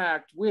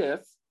interact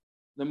with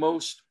the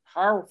most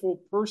powerful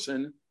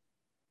person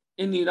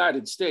in the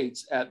United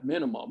States at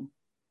minimum,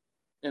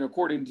 and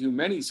according to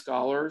many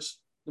scholars,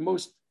 the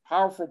most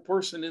powerful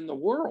person in the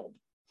world.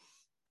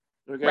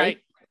 Okay. Right.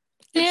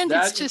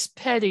 It's just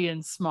petty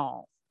and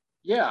small.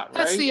 Yeah.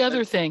 That's the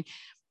other thing.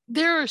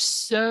 There are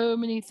so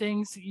many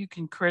things that you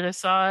can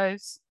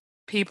criticize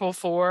people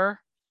for.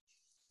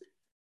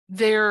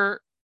 Their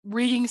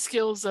reading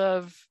skills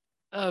of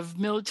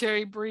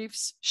military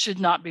briefs should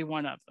not be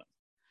one of them.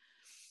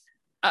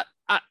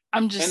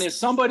 I'm just. And as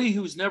somebody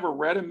who's never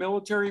read a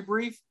military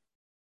brief,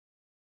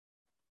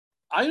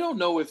 I don't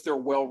know if they're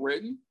well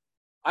written.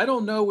 I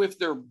don't know if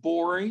they're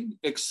boring,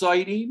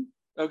 exciting,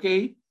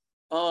 okay,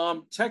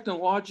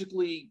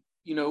 technologically,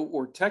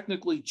 or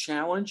technically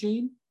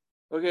challenging.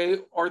 Okay,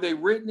 are they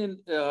written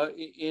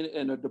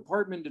in a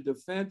Department of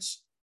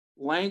Defense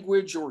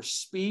language or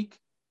speak?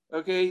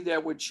 Okay,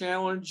 that would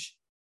challenge,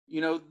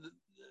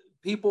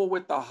 people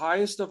with the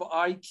highest of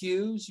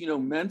IQs,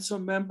 Mensa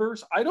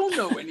members. I don't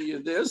know any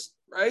of this,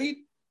 right?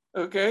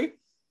 Okay.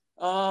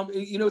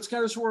 It's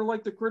kind of sort of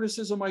like the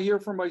criticism I hear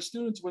from my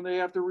students when they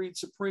have to read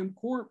Supreme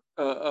Court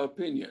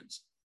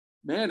opinions.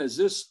 Man, is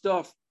this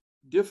stuff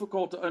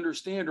difficult to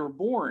understand or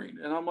boring?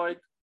 And I'm like,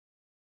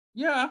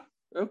 yeah,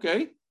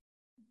 okay,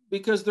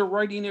 because they're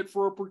writing it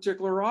for a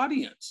particular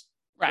audience.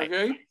 Right.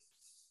 Okay.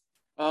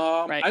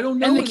 Right. I don't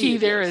know. And the key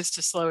there is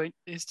to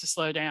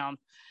slow down.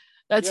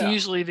 That's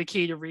usually the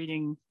key to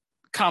reading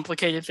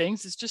complicated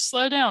things, is just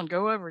slow down,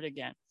 go over it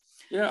again.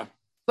 Yeah.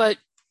 But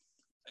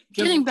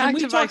can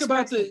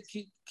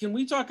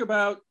we talk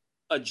about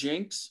a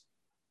jinx?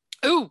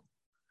 Oh,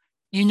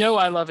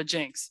 I love a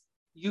jinx.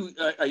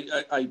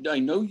 I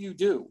know you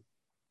do.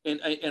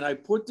 And I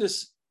put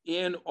this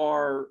in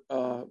our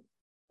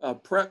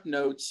prep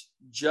notes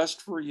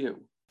just for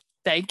you.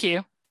 Thank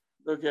you.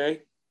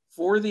 Okay.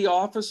 For the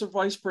office of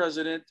vice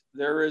president,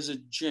 there is a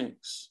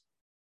jinx.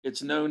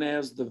 It's known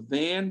as the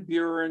Van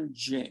Buren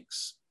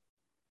jinx.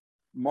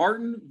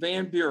 Martin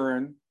Van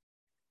Buren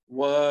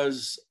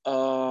was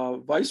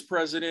vice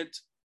president,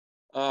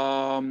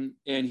 and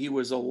he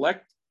was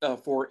elected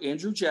for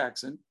Andrew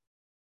Jackson.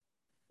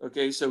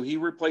 Okay, so he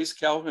replaced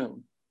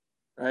Calhoun,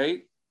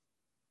 right?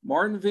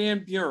 Martin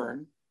Van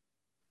Buren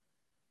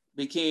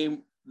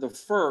became the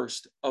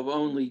first of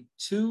only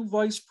 2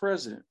 vice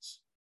presidents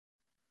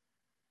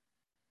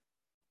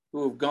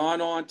who have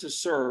gone on to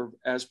serve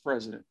as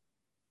president.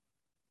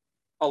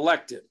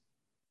 Elected.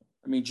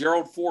 I mean,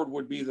 Gerald Ford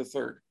would be the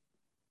third.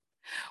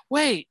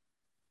 Wait,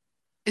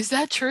 is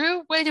that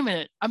true? Wait a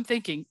minute. I'm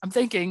thinking.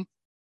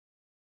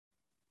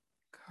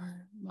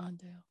 Carter,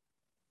 Mondale,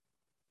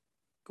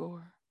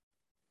 Gore.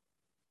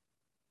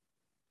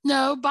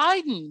 No,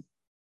 Biden.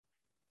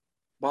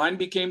 Biden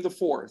became the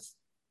fourth.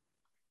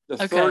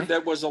 The third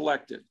that was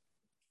elected.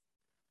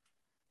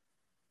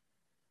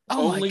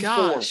 Oh my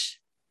gosh.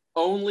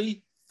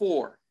 Only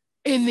 4.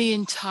 In the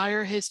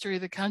entire history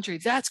of the country.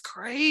 That's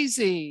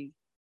crazy.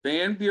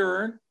 Van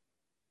Buren,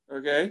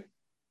 okay.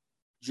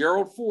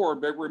 Gerald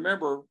Ford, but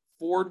remember,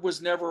 Ford was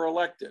never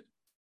elected.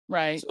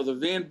 Right. So the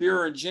Van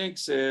Buren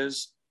jinx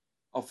is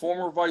a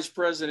former vice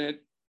president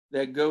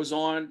that goes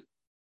on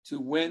to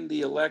win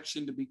the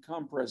election to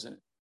become president.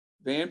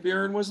 Van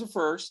Buren was the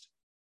first.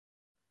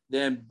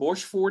 then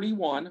Bush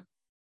 41.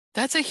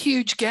 That's a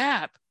huge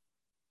gap.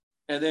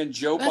 And then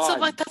Joe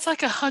Biden. That's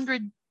like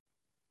 100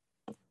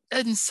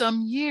 and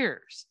some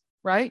years,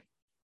 right?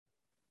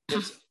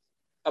 It's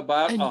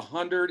about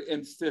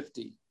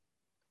 150.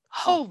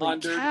 Holy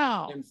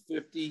cow.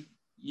 150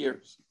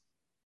 years.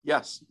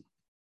 Yes.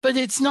 But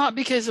it's not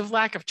because of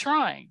lack of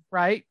trying,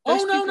 right? No.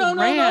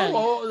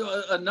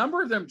 Oh, a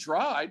number of them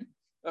tried.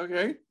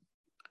 Okay.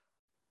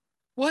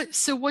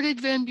 So what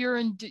did Van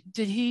Buren,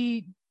 did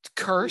he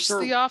curse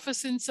the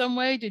office in some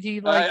way? Did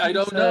he I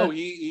don't know.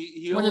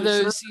 He one of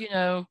those,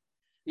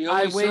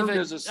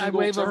 I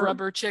wave a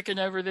rubber chicken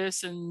over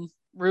this and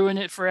ruin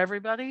it for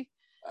everybody?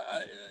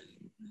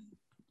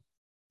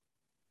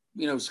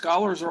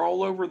 Scholars are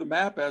all over the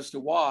map as to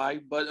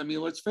why, but I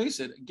mean, let's face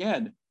it,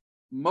 again,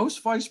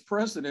 most vice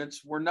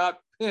presidents were not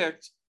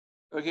picked,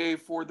 okay,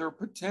 for their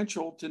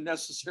potential to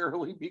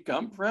necessarily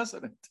become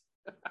president.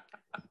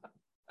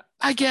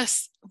 I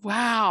guess,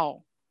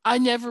 wow. I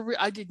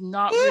did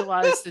not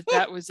realize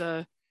that was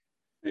that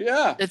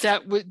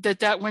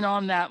went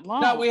on that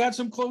long. Now, we had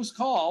some close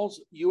calls.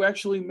 You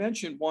actually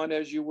mentioned one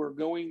as you were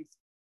going,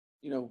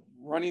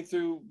 running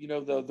through,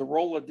 the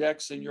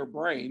Rolodex in your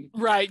brain.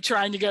 Right,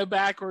 trying to go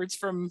backwards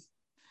from.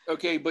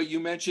 Okay, but you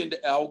mentioned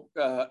Al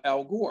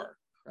Gore.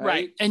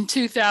 Right. In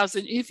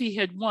 2000, if he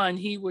had won,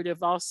 he would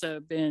have also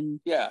been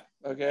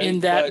in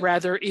that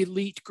rather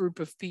elite group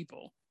of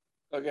people.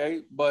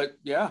 Okay, but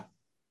yeah.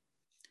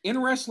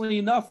 Interestingly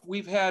enough,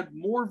 we've had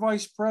more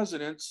vice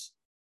presidents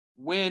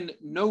win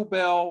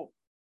Nobel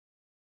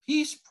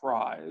Peace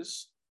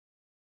Prize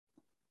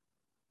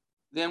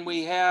than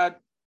we had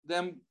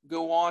them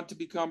go on to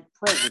become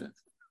president.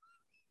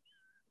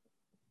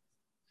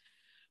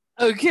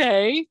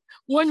 Okay.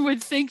 One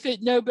would think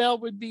that Nobel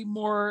would be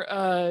more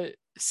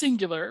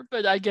singular,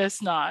 but I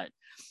guess not.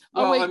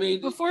 Well, wait, I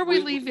mean, before we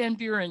leave Van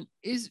Buren,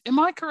 am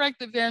I correct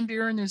that Van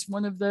Buren is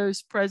one of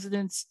those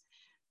presidents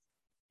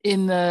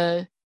in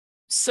the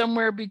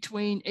somewhere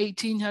between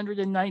 1800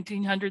 and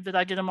 1900 that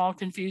I get them all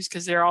confused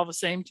because they're all the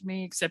same to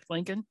me except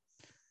Lincoln?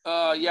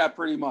 Yeah,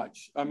 pretty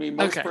much. I mean,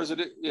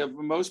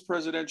 most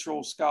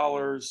presidential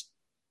scholars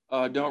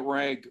don't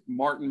rank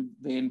Martin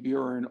Van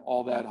Buren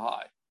all that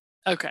high.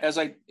 Okay. As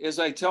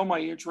I tell my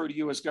intro to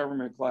U.S.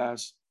 government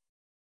class,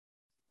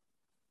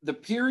 the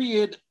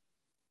period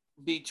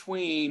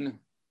between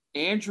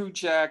Andrew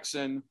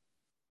Jackson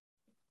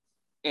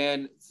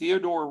and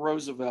Theodore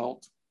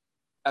Roosevelt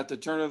at the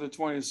turn of the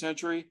 20th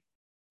century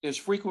is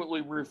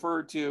frequently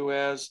referred to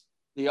as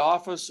the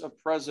office of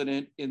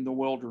president in the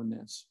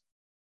wilderness.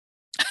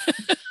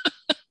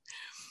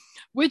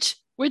 Which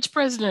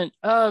president?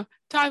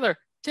 Tyler,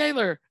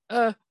 Taylor,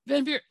 Van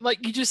Buren.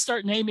 Like, you just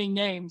start naming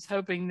names,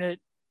 hoping that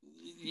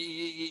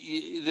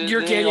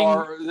you're getting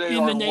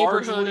in the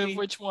neighborhood of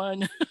which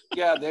one.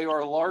 Yeah, they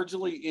are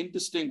largely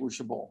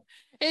indistinguishable.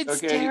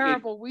 It's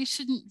terrible. We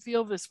shouldn't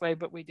feel this way,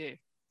 but we do.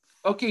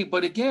 Okay,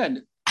 but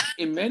again,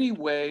 in many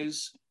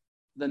ways,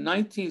 the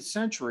 19th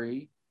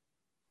century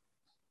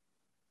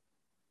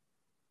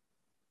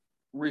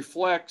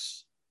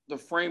reflects the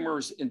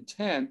framers'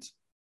 intent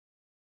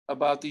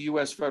about the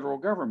U.S. federal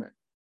government,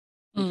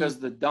 because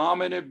the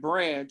dominant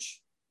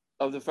branch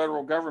of the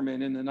federal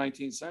government in the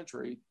 19th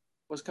century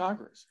was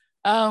Congress.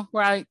 Oh,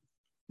 right.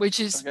 Which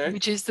is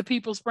the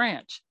people's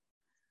branch.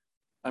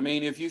 I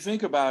mean, if you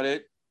think about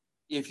it,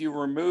 if you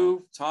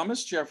remove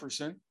Thomas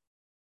Jefferson,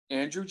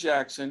 Andrew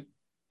Jackson,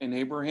 and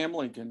Abraham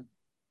Lincoln,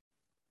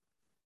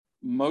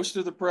 most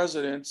of the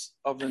presidents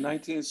of the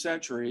 19th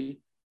century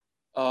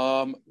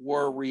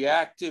were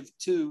reactive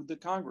to the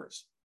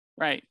Congress.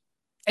 Right.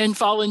 And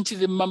fall into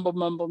the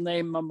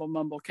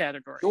mumble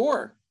category.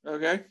 Sure.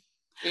 Okay.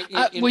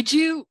 Would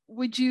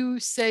you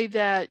say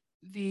that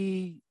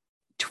the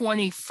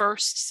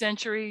 21st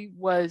century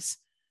was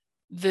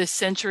the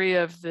century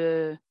of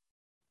the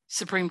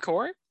Supreme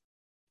Court?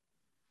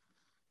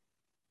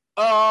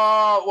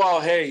 Well,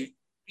 hey,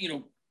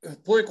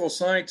 political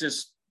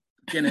scientists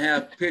can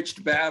have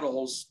pitched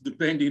battles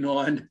depending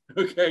on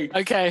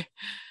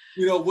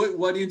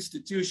what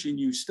institution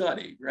you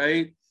study,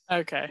 right?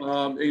 Okay.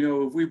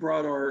 If we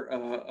brought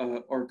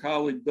our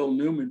colleague Bill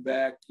Newman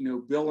back,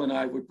 Bill and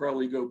I would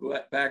probably go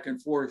back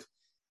and forth.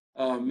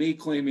 Me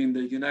claiming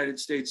the United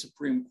States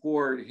Supreme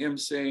Court, him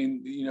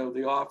saying,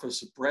 the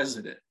office of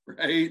president,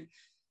 right?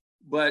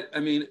 But I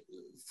mean,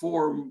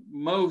 for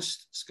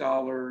most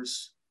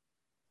scholars,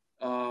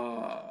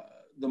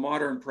 the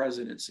modern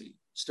presidency,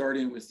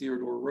 starting with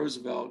Theodore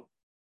Roosevelt,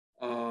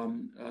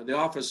 the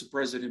office of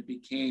president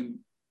became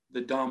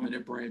the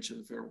dominant branch of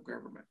the federal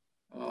government.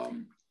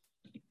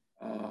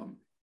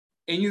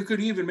 And you could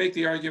even make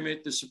the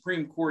argument the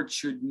Supreme Court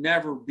should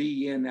never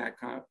be in that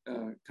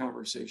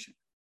conversation.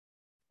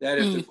 That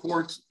if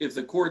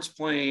the court's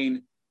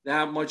playing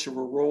that much of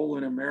a role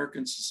in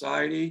American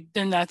society,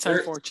 then that's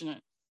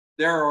unfortunate.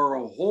 There are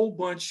a whole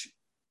bunch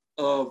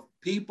of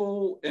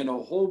people and a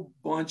whole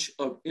bunch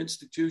of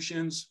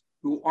institutions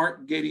who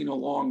aren't getting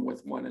along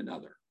with one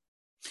another.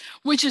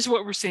 Which is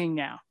what we're seeing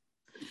now.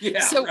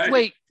 Yeah. So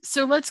wait,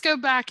 so let's go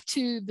back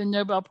to the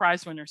Nobel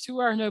Prize winners. Who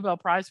are Nobel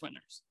Prize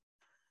winners?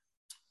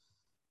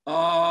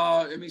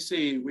 Let me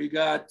see. We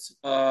got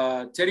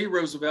Teddy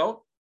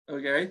Roosevelt.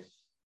 Okay.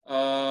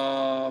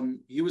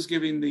 He was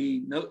given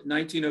the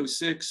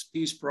 1906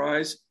 Peace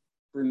Prize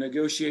for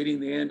negotiating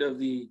the end of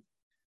the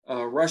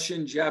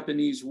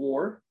Russian-Japanese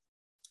War.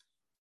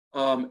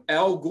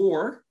 Al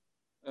Gore,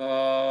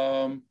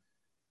 for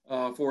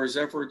his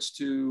efforts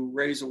to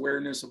raise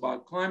awareness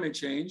about climate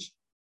change.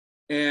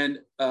 And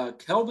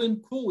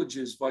Calvin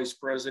Coolidge's vice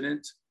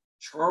president,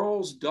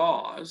 Charles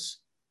Dawes,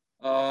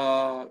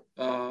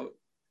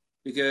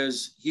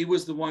 because he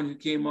was the one who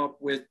came up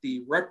with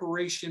the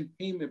reparation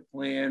payment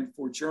plan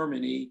for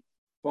Germany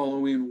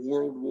following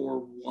World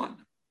War I.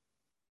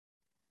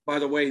 By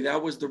the way,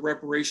 that was the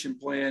reparation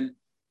plan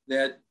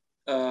that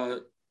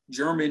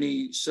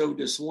Germany so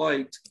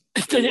disliked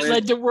that it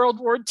led to World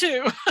War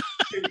II.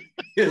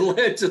 It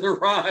led to the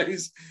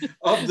rise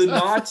of the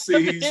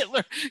Nazis.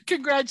 Hitler.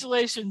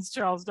 Congratulations,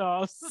 Charles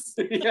Dawes.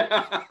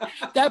 Yeah.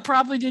 That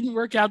probably didn't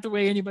work out the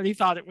way anybody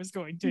thought it was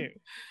going to.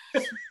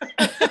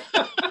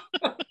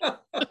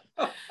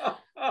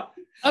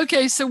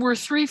 Okay, so we're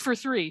 3 for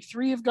 3.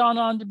 3 have gone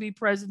on to be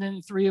president,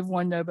 and 3 have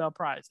won Nobel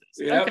Prizes.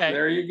 Yep, okay.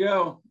 There you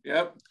go.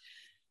 Yep.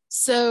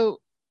 So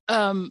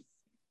I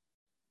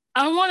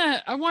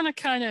want to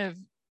kind of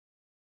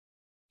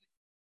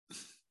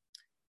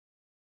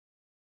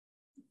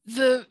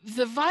the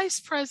vice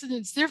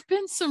presidents. There've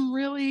been some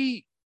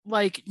really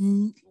like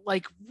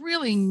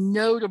really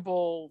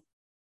notable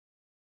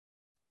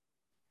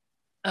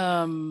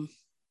how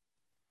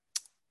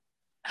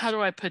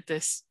do I put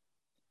this?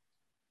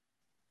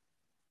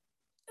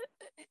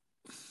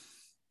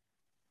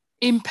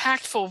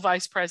 Impactful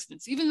vice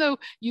presidents, even though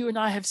you and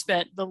I have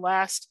spent the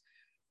last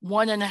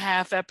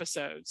 1.5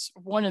 episodes,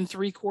 1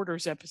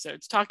 3/4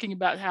 episodes, talking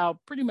about how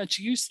pretty much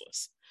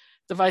useless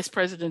the vice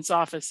president's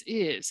office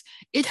is.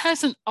 It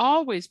hasn't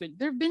always been.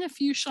 There have been a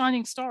few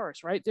shining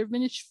stars, right? There have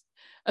been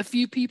a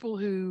few people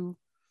who.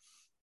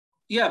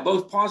 Yeah,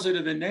 both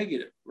positive and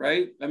negative,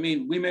 right? I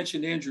mean, we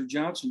mentioned Andrew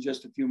Johnson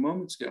just a few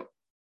moments ago.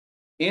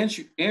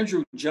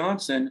 Andrew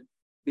Johnson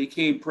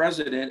became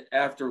president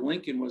after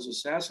Lincoln was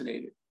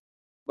assassinated.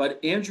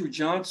 But Andrew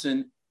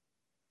Johnson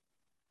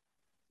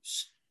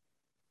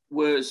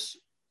was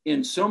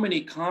in so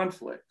many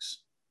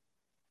conflicts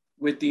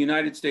with the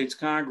United States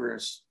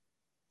Congress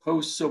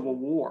post-Civil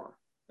War,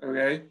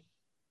 okay,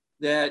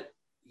 that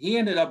he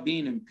ended up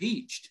being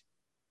impeached.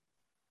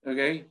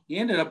 Okay, he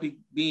ended up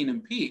being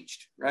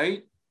impeached,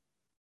 right?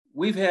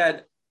 We've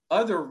had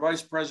other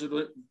vice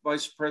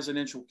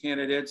presidential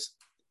candidates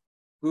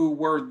who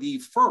were the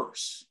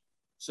first.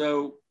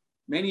 So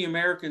many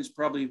Americans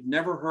probably have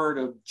never heard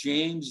of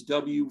James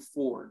W.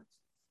 Ford.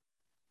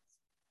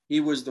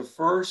 He was the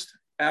first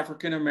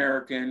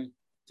African-American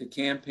to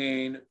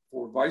campaign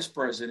for vice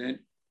president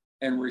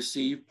and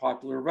receive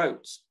popular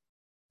votes.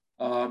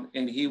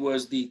 And he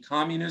was the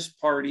Communist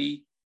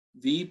Party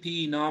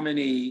VP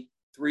nominee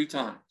 3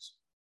 times,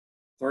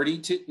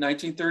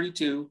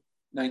 1932,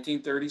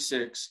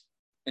 1936,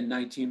 and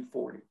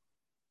 1940.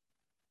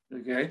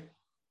 Okay.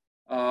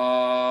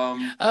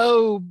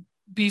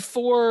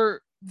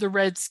 Before the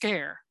Red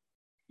Scare.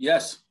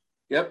 Yes.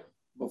 Yep.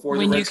 Before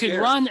when the Red you could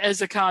Scare. Run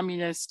as a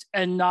communist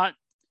and not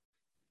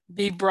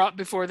be brought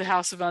before the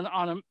House of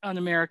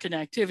Un-American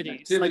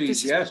Activities. Like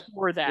this is yes.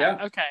 Before that.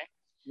 Yeah. Okay.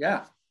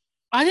 Yeah.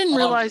 I didn't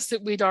realize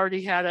that we'd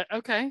already had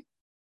an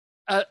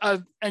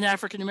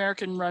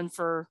African-American run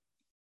for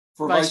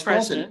vice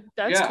president.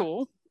 That's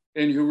cool.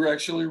 And who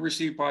actually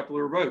received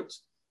popular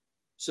votes.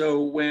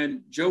 So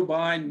when Joe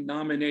Biden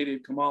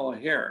nominated Kamala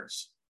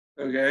Harris,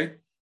 okay,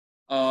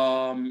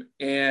 and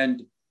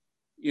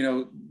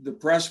the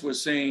press was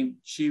saying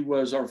she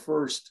was our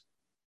first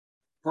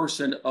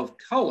person of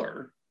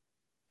color,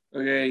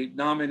 okay,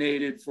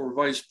 nominated for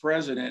vice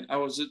president. I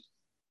was,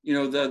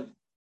 the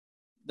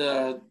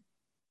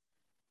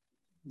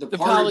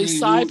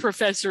poli-sci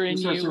professor in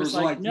you was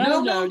like,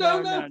 no.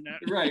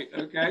 Right.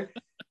 Okay.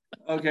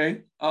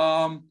 Okay.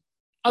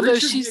 Although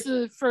she's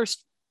the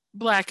first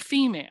Black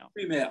female.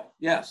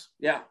 Yes.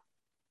 Yeah.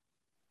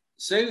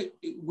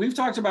 We've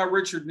talked about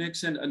Richard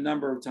Nixon a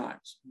number of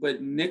times,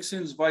 but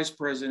Nixon's vice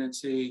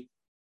presidency,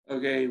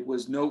 okay,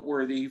 was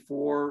noteworthy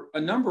for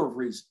a number of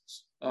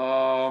reasons.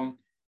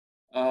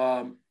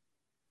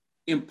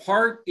 In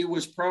part, it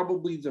was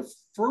probably the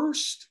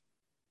first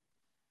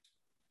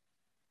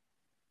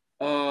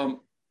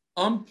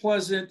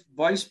unpleasant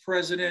vice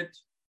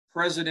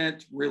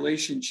president-president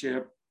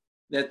relationship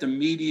that the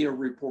media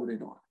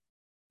reported on.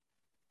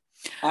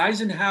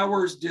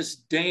 Eisenhower's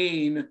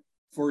disdain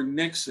for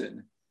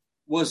Nixon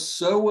was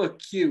so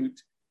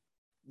acute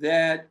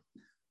that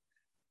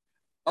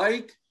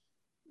Ike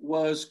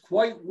was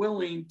quite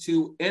willing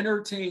to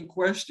entertain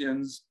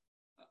questions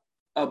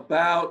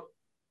about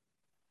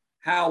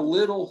how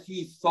little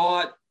he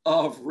thought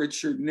of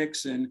Richard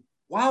Nixon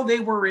while they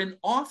were in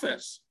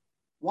office.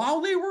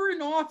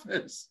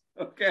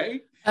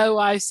 Okay. Oh,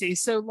 I see.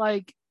 So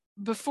like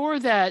before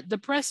that, the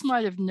press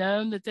might have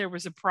known that there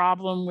was a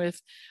problem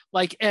with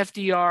like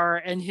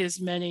FDR and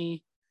his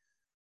many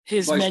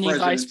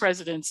vice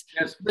presidents,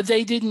 yes. but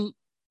they didn't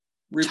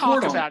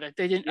talk about it.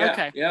 They didn't. Yeah,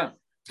 okay. Yeah.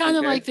 Kind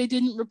of like they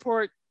didn't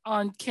report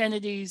on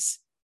Kennedy's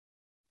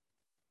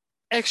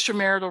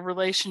extramarital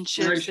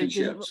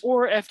relationships.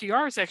 Or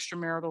FDR's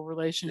extramarital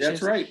relationships.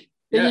 That's right.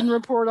 They didn't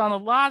report on a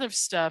lot of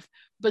stuff,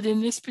 but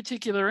in this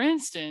particular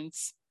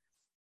instance,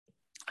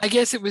 I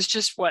guess it was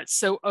just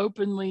so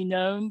openly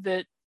known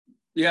that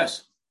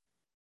yes,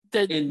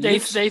 that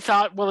they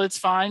thought, well, it's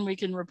fine, we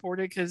can report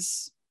it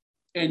because.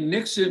 And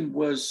Nixon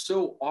was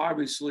so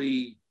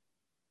obviously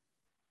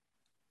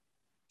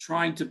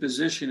trying to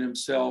position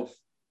himself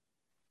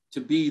to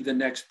be the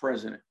next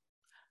president.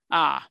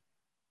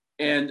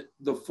 And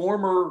the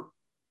former,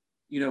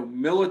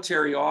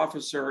 military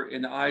officer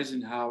in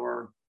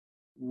Eisenhower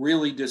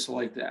really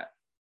disliked that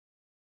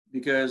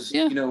because,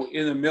 in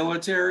the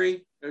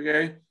military,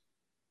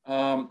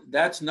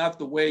 that's not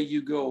the way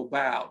you go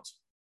about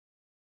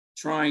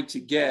trying to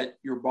get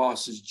your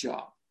boss's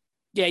job.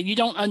 Yeah, you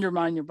don't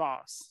undermine your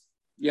boss.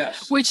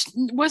 Yes. Which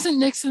wasn't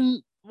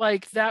Nixon,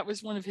 that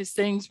was one of his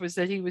things, was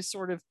that he was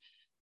sort of,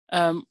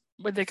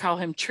 what they call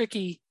him,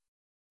 tricky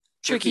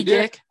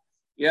Dick.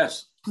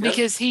 Yes.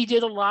 Because he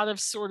did a lot of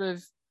sort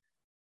of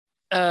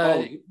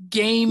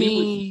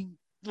gamey,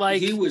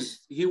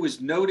 he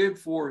was noted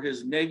for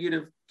his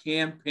negative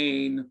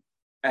campaign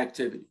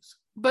activities,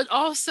 but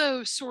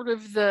also sort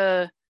of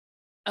the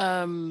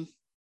I'll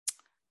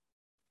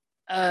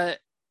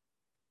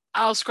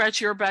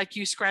scratch your back,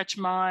 you scratch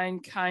mine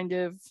kind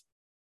of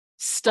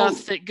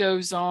stuff that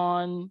goes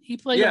on. He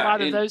played a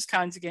lot of those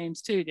kinds of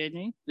games too, didn't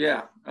he?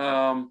 Yeah.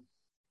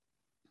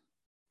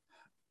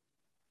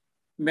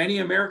 Many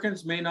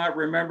Americans may not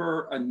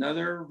remember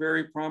another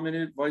very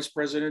prominent vice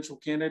presidential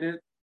candidate,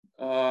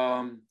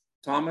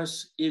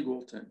 Thomas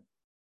Eagleton.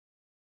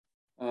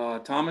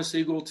 Thomas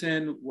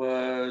Eagleton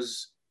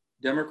was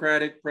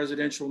Democratic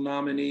presidential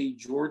nominee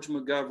George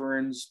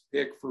McGovern's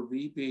pick for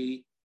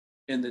VP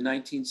in the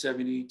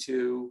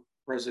 1972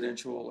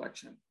 presidential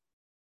election.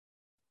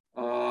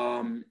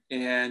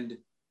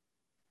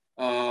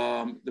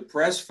 The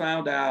press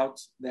found out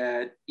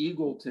that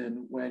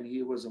Eagleton, when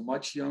he was a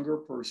much younger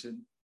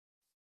person,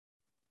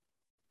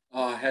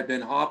 had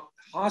been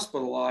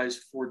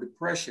hospitalized for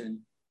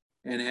depression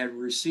and had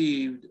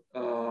received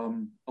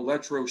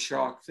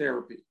electroshock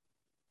therapy.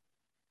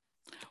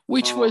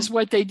 Which was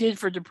what they did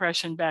for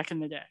depression back in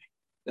the day.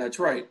 That's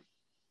right.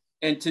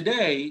 And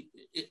today,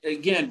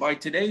 again, by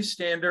today's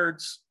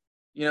standards,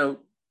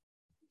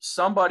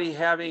 somebody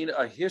having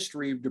a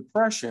history of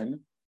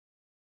depression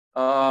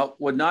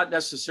would not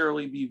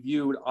necessarily be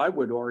viewed, I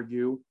would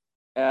argue,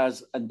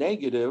 as a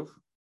negative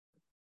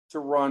to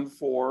run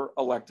for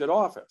elected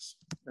office,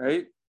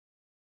 right?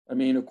 I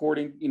mean,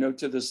 according,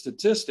 to the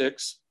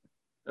statistics,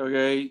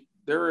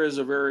 there is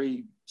a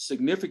very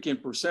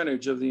significant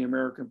percentage of the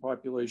American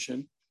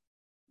population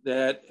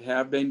that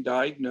have been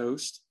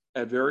diagnosed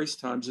at various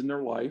times in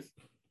their life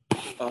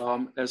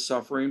as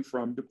suffering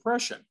from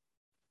depression,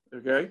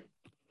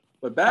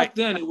 But back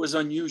then it was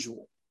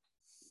unusual.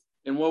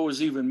 And what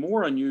was even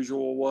more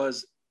unusual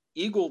was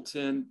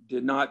Eagleton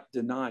did not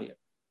deny it.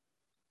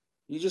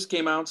 He just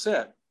came out and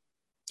said,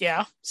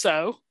 yeah,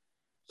 so,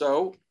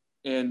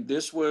 and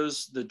this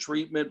was the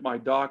treatment my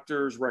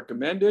doctors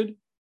recommended.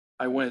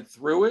 I went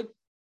through it.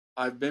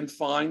 I've been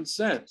fine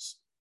since.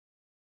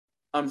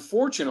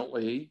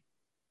 Unfortunately,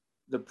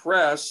 the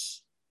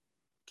press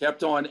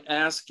kept on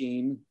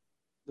asking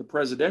the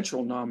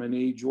presidential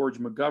nominee, George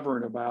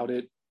McGovern, about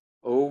it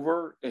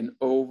over and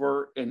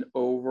over and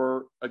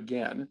over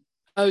again.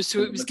 Oh,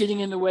 so it was getting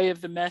in the way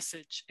of the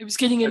message. It was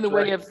getting in the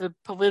way of the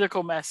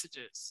political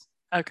messages.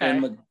 Okay.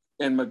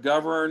 And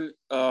McGovern,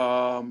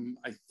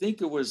 I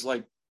think it was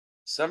like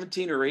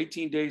 17 or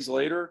 18 days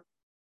later,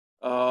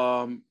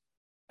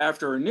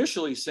 after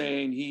initially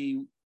saying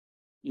he,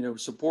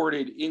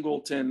 supported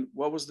Eagleton,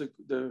 what was the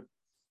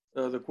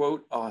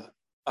quote?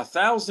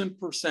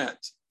 1,000%.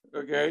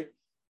 Okay.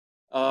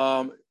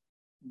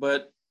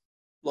 But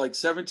like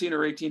 17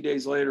 or 18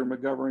 days later,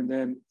 McGovern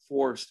then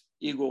forced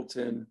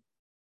Eagleton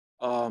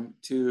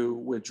to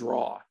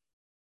withdraw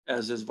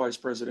as his vice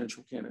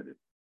presidential candidate.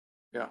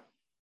 Yeah.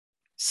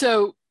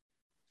 So,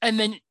 and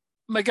then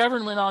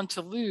McGovern went on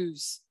to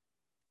lose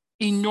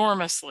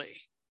enormously.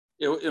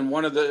 In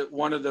one of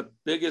the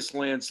biggest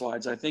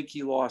landslides. I think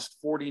he lost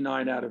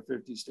 49 out of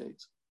 50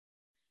 states.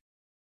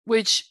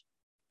 Which,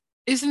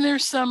 isn't there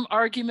some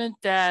argument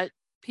that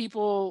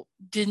people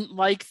didn't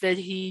like that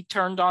he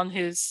turned on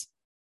his?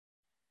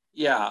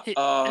 Yeah,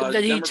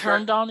 that he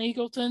turned on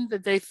Eagleton.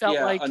 That they felt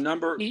like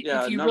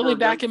if you really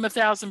back him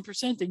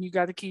 1,000%, then you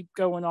got to keep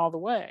going all the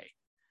way.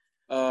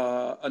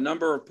 A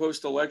number of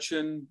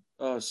post-election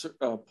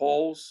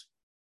polls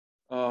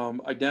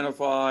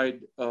identified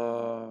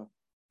a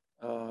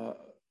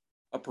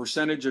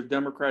percentage of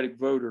Democratic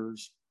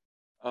voters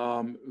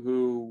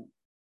who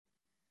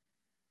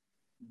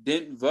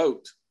didn't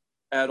vote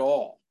at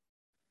all.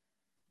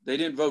 They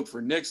didn't vote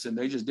for Nixon.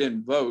 They just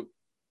didn't vote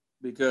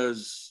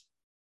because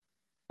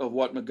of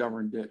what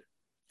McGovern did.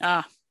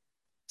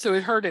 So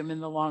it hurt him in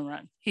the long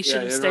run. He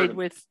should have stayed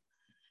with.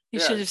 He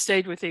should have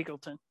stayed with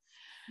Eagleton.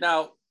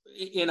 Now,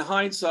 in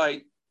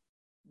hindsight,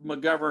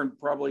 McGovern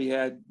probably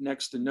had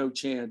next to no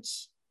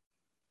chance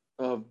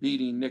of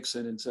beating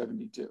Nixon in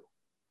 72,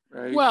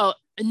 right? Well,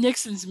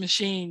 Nixon's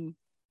machine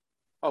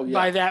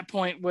by that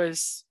point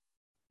was,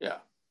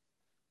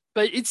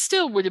 but it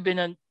still would have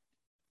been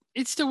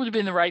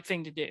the right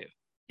thing to do.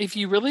 If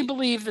you really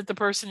believe that the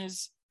person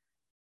is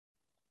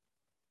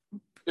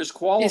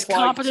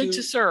competent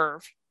to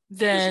serve,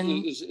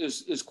 then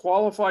is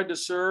qualified to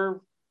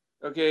serve,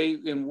 okay,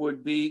 and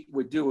would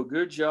do a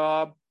good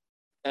job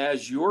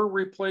as your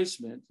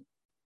replacement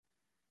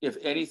if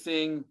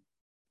anything,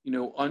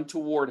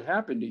 untoward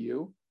happened to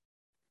you,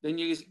 then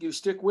you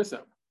stick with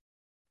them.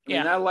 I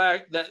mean,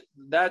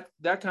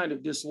 that kind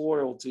of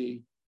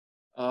disloyalty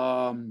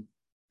doesn't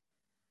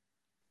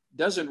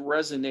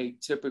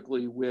resonate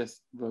typically with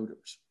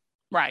voters.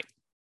 Right.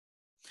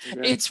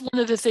 Okay? It's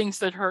one of the things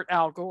that hurt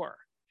Al Gore,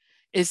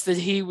 is that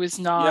he was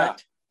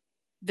not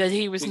not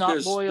loyal to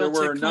Clinton. There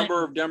were a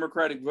number of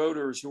Democratic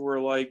voters who were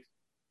like,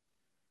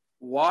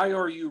 why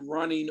are you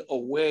running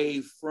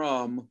away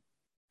from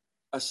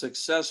a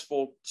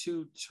successful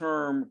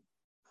 2-term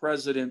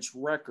president's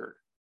record?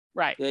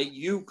 Right. That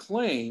you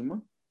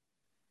claim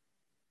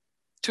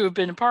to have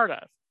been a part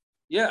of.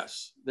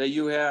 Yes, that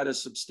you had a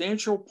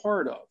substantial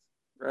part of,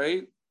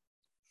 right?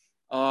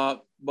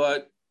 But,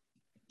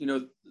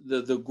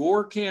 the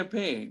Gore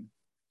campaign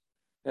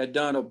had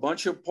done a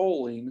bunch of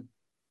polling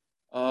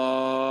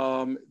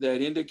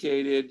that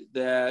indicated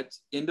that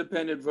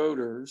independent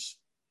voters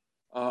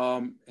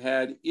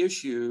had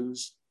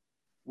issues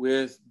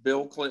with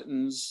Bill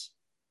Clinton's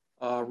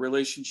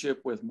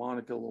relationship with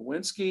Monica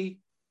Lewinsky,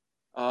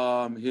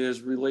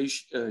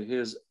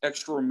 his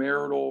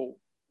extramarital,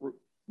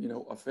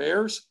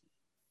 affairs.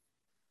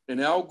 And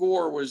Al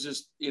Gore was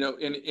just,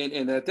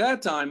 and at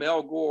that time,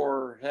 Al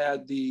Gore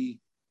had he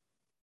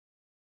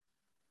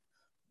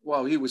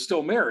was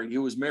still married. He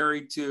was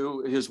married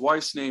to, his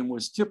wife's name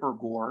was Tipper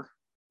Gore.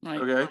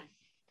 Right. Okay.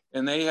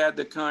 And they had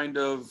the kind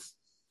of,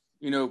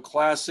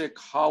 classic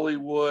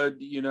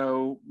Hollywood,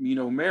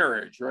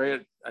 marriage,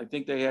 right? I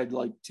think they had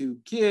like 2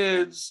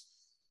 kids.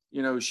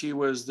 She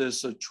was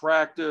this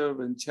attractive,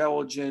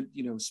 intelligent,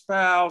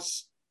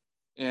 spouse.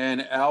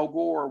 And Al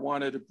Gore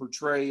wanted to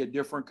portray a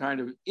different kind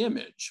of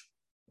image.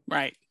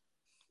 Right.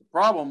 The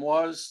problem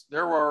was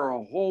there were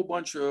a whole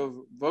bunch of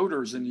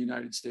voters in the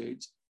United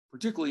States,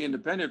 particularly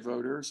independent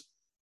voters,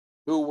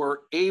 who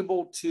were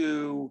able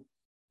to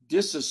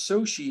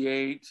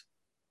disassociate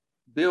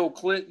Bill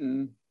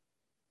Clinton,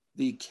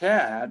 the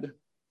cad,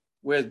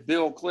 with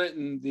Bill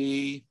Clinton,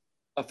 the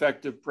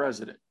effective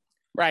president.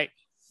 Right.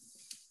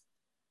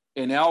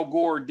 And Al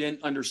Gore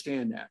didn't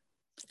understand that.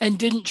 And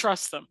didn't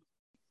trust them.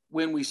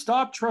 When we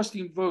stop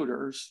trusting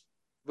voters,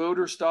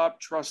 voters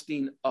stop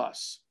trusting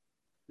us.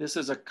 This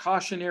is a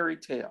cautionary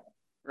tale,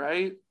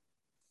 right?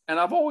 And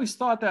I've always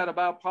thought that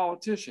about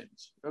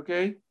politicians,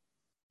 okay?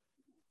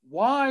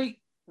 Why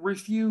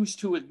refuse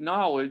to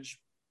acknowledge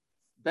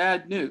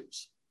bad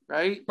news,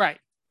 right? Right.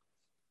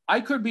 I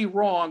could be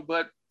wrong,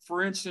 but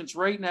for instance,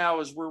 right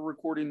now, as we're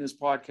recording this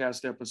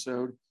podcast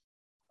episode,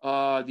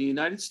 the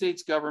United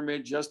States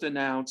government just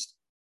announced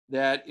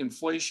that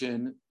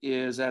inflation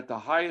is at the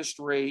highest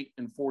rate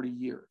in 40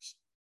 years.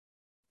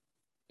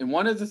 And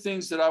one of the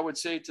things that I would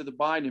say to the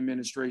Biden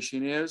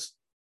administration is,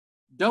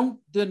 don't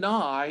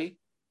deny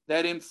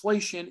that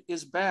inflation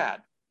is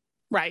bad.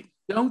 Right.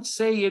 Don't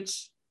say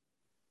it's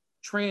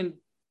transitionary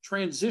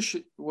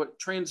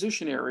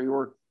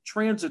or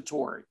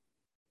transitory.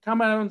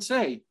 Come out and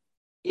say,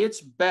 it's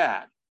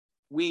bad.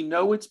 We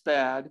know it's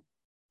bad,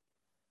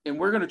 and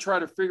we're going to try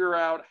to figure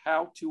out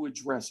how to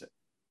address it.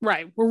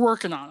 Right. We're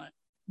working on it.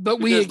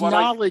 But we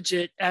acknowledge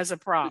it as a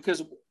problem.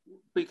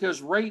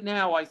 Because right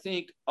now, I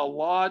think a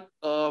lot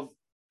of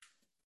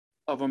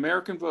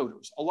American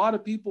voters, a lot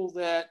of people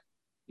that,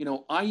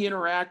 I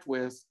interact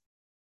with,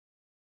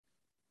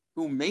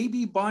 who may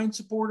be Biden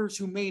supporters,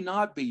 who may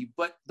not be,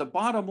 but the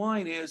bottom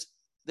line is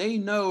they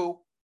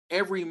know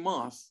every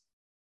month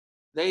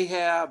they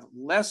have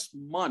less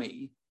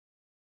money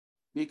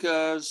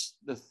because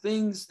the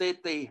things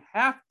that they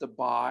have to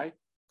buy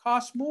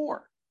cost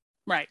more.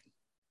 Right.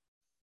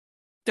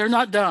 They're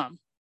not dumb.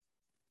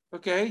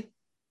 Okay.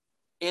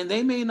 And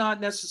they may not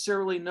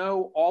necessarily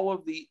know all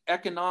of the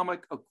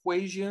economic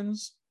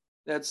equations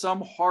that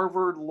some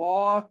Harvard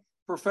law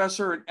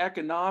professor in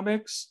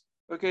economics,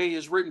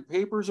 has written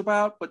papers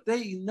about, but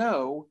they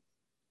know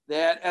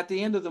that at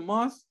the end of the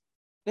month,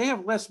 they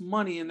have less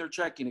money in their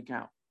checking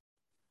account,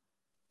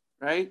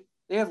 right?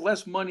 They have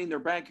less money in their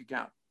bank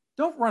account.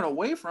 Don't run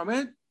away from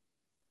it,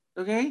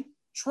 okay?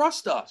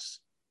 Trust us,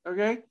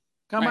 okay?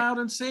 Come out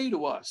and say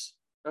to us,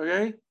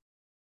 okay?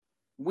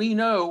 We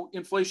know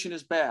inflation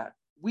is bad.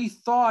 We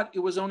thought it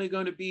was only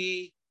going to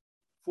be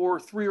for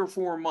 3 or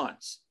 4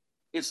 months.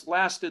 It's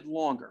lasted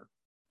longer.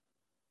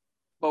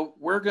 But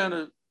we're going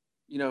to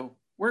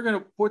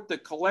put the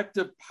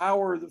collective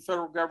power of the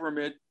federal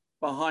government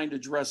behind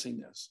addressing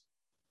this.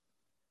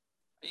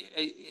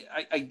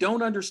 I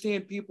don't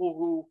understand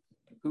people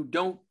who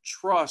don't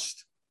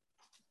trust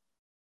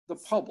the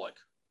public,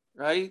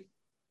 right?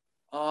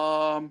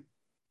 And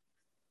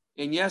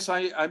And yes,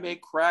 I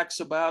make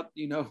cracks about,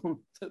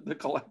 the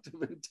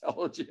collective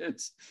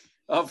intelligence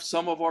of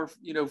some of our,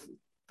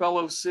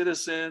 fellow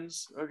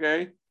citizens.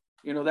 Okay.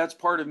 That's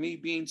part of me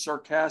being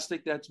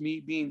sarcastic. That's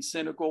me being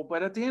cynical.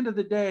 But at the end of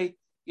the day,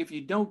 if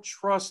you don't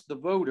trust the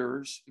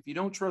voters, if you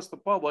don't trust the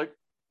public,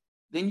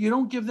 then you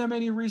don't give them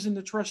any reason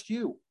to trust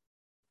you.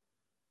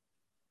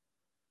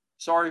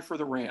 Sorry for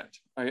the rant.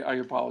 I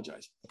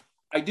apologize.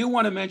 I do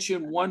want to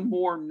mention one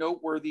more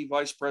noteworthy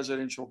vice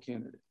presidential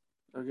candidate.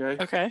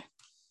 Okay. Okay.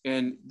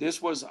 And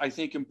this was, I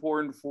think,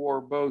 important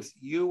for both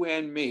you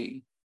and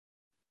me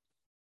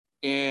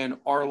in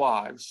our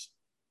lives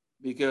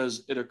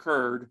because it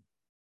occurred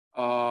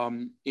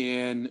in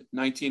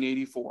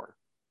 1984.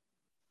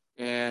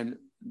 And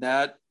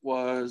that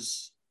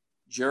was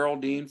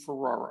Geraldine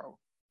Ferraro,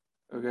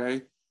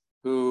 okay,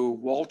 who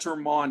Walter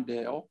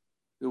Mondale,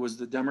 who was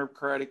the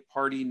Democratic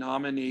Party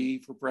nominee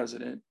for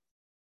president,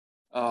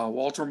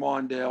 Walter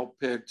Mondale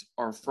picked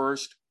our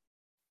first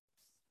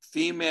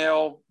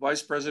female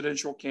vice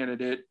presidential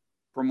candidate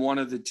from one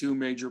of the two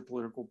major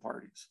political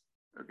parties.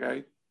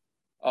 Okay.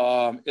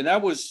 And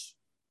that was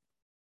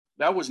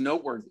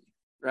noteworthy,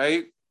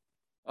 right?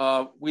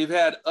 We've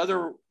had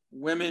other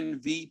women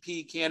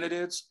VP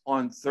candidates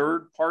on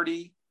third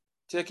party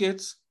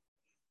tickets,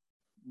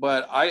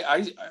 but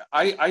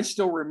I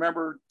still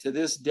remember to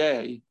this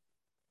day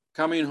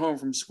coming home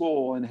from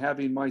school and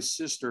having my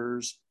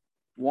sisters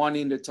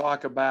wanting to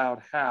talk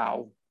about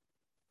how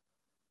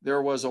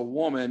there was a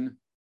woman,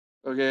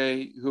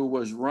 okay, who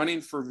was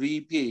running for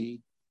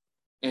VP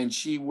and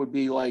she would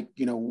be like,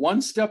 one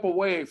step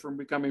away from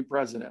becoming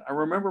president. I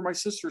remember my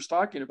sisters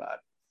talking about it.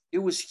 It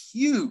was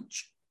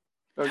huge,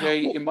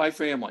 okay, in my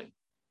family.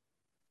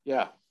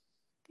 Yeah.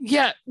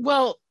 Yeah.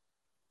 Well,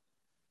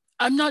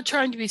 I'm not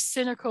trying to be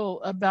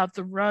cynical about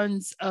the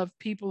runs of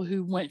people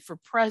who went for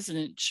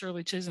president.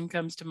 Shirley Chisholm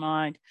comes to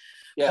mind,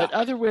 but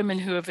other women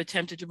who have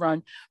attempted to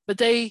run, but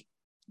they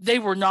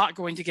were not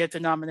going to get the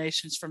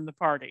nominations from the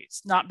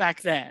parties, not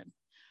back then.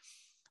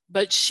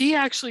 But she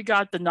actually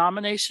got the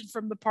nomination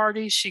from the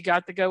party. She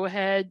got the go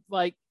ahead.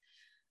 Like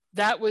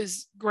that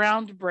was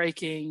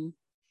groundbreaking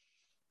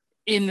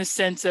in the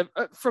sense of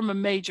from a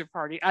major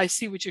party. I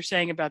see what you're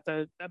saying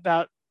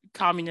about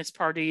Communist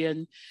Party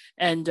and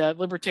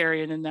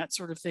Libertarian and that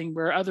sort of thing,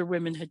 where other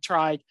women had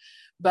tried,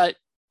 but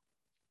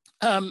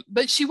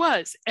she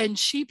was, and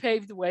she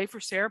paved the way for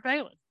Sarah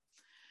Palin,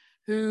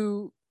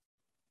 who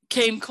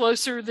came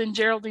closer than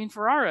Geraldine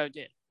Ferraro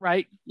did,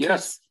 right?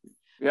 Yes.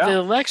 Yeah. The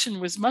election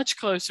was much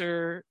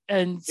closer,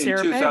 and Sarah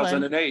in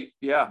 2008,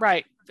 Palin,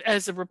 right,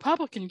 as a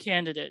Republican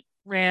candidate,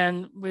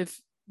 ran with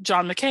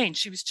John McCain.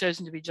 She was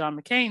chosen to be John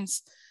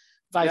McCain's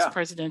vice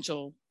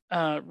presidential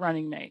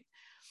running mate,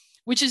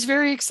 which is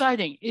very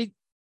exciting.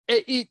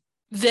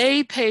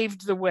 They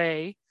paved the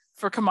way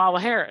for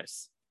Kamala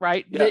Harris,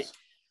 right? Yes.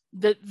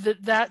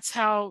 That's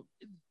how,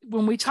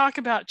 when we talk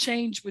about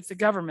change with the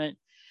government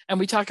and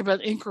we talk about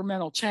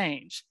incremental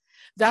change,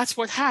 that's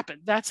what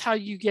happened. That's how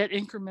you get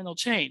incremental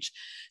change.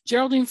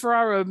 Geraldine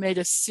Ferraro made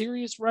a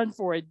serious run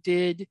for it,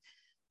 did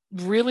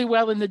really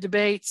well in the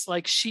debates.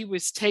 Like, she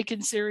was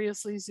taken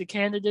seriously as a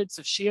candidate.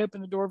 So she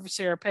opened the door for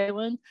Sarah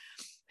Palin,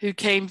 who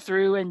came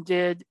through and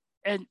did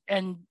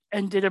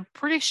did a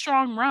pretty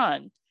strong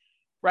run,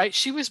 right?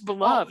 She was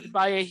beloved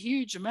by a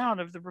huge amount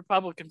of the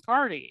Republican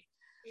Party.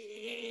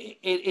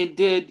 It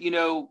did,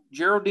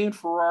 Geraldine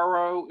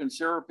Ferraro and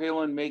Sarah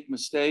Palin make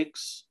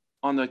mistakes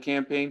on the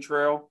campaign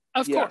trail.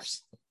 Of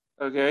course.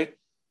 Okay.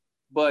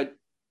 But,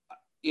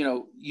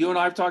 you and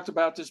I have talked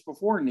about this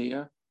before,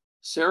 Nia.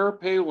 Sarah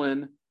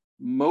Palin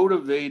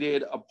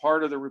motivated a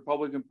part of the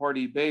Republican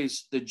Party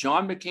base that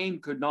John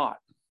McCain could not.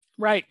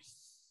 Right.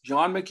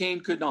 John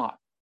McCain could not.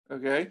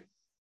 Okay.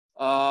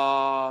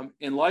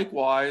 And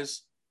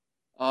likewise,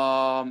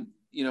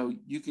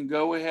 you can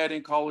go ahead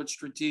and call it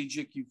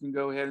strategic. You can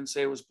go ahead and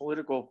say it was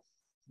political,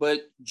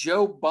 but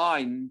Joe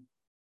Biden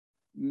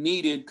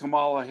needed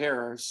Kamala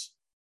Harris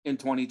in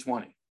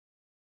 2020,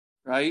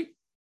 right?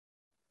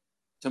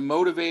 To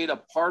motivate a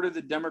part of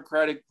the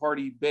Democratic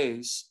Party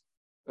base,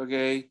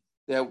 okay,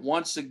 that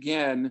once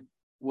again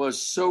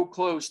was so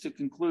close to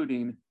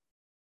concluding,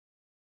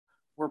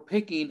 we're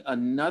picking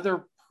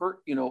another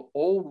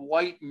old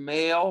white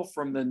male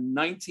from the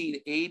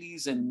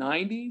 1980s and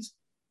 90s.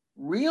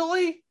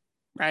 Really?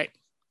 Right.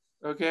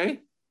 Okay.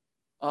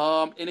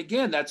 And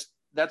again,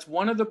 that's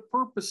one of the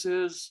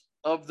purposes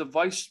of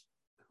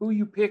who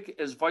you pick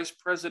as vice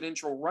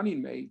presidential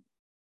running mate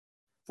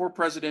for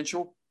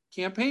presidential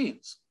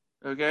campaigns.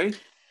 Okay.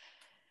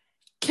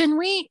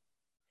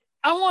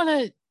 I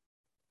want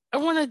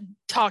to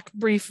talk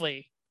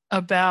briefly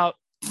about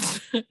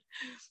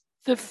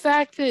the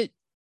fact that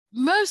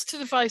most of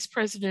the vice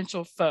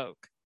presidential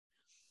folk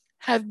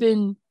have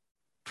been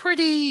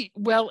pretty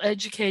well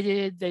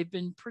educated. They've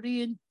been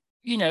pretty,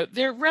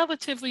 they're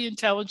relatively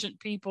intelligent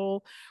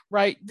people,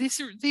 right?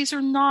 These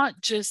are not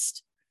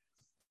just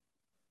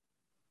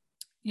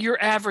your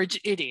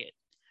average idiot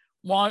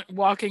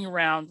walking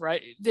around,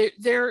 right?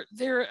 They're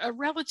a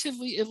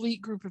relatively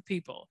elite group of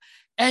people,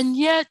 and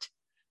yet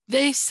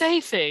they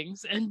say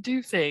things and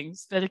do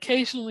things that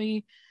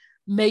occasionally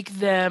make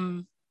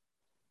them.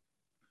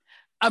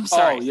 I'm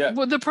sorry. Oh, yeah.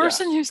 Well, the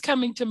person Yeah. who's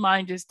coming to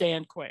mind is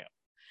Dan Quayle.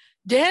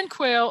 Dan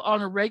Quayle,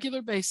 on a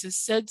regular basis,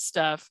 said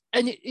stuff,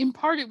 and in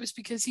part it was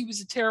because he was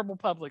a terrible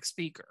public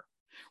speaker,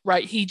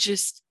 right?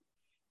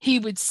 He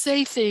would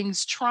say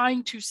things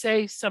trying to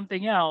say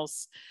something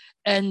else,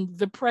 and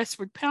the press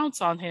would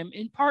pounce on him,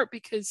 in part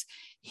because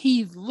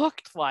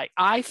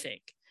I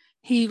think,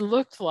 he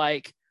looked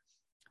like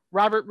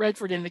Robert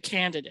Redford in The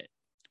Candidate,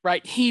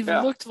 right? He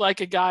Yeah. looked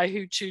like a guy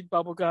who chewed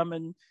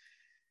bubblegum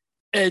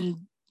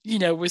and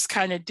was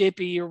kind of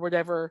dippy or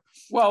whatever.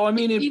 Well, I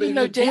mean, even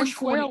though Dan Bush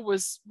Quayle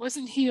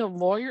wasn't he a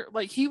lawyer?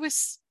 Like he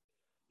was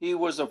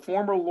a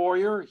former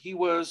lawyer. He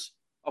was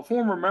a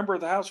former member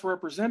of the House of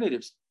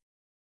Representatives.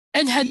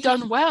 And had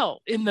done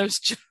well in those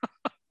jobs.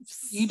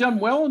 He done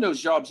well in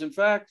those jobs. In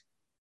fact,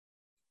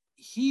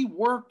 he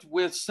worked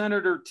with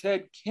Senator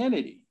Ted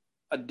Kennedy,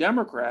 a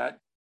Democrat,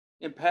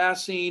 in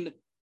passing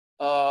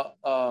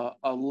a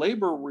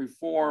labor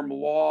reform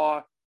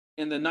law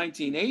in the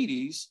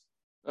 1980s,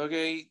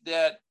 okay,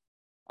 that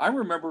I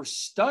remember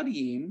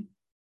studying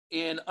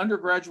in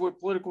undergraduate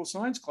political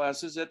science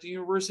classes at the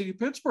University of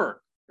Pittsburgh,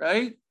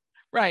 right?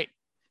 Right.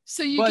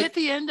 So you get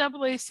the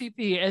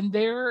NAACP, and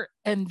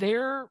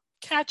their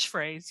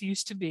catchphrase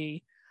used to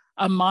be,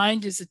 "A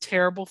mind is a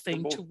terrible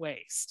thing to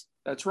waste."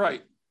 That's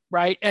right.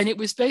 Right. And it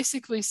was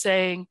basically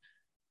saying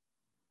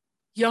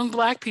young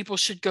Black people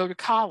should go to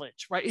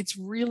college, right? It's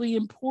really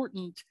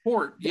important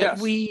that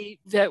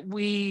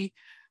we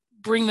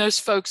bring those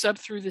folks up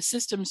through the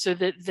system so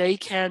that they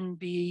can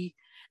be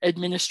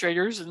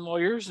administrators and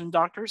lawyers and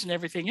doctors and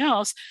everything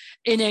else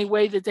in a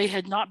way that they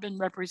had not been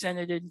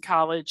represented in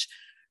college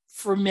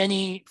for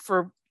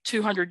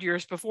 200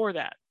 years before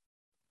that.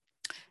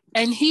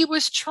 And he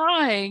was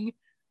trying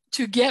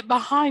to get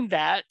behind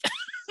that.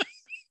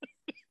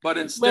 But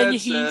instead when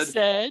he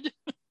said,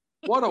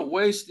 what a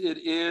waste it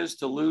is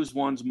to lose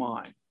one's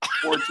mind,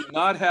 or to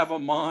not have a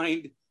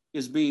mind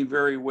is being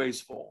very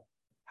wasteful.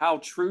 How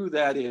true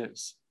that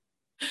is.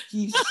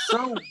 He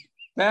so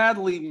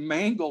badly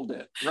mangled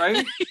it,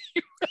 right?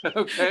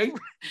 Okay.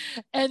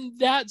 And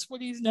that's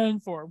what he's known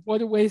for.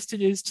 What a waste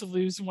it is to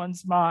lose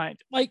one's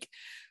mind. Like,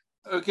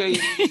 okay,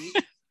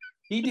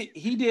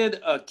 he did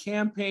a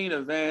campaign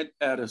event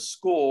at a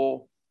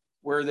school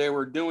where they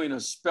were doing a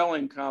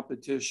spelling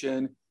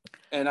competition,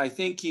 and I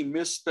think he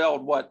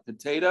misspelled what?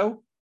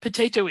 Potato?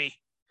 Potato-y.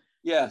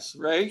 Yes,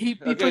 right. He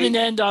put an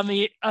end on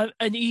the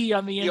an e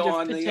on the end of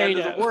on potato. The end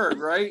of the word,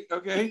 right?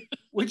 Okay.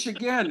 Which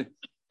again,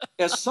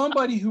 as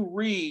somebody who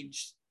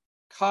reads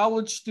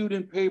college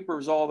student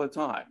papers all the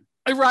time,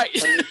 right?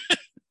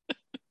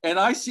 And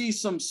I see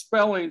some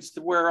spellings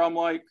to where I'm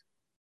like,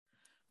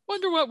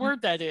 wonder what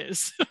word that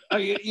is.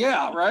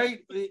 Yeah, right.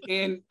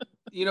 And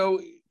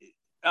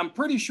I'm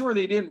pretty sure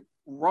they didn't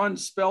run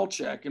spell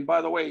check. And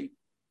by the way,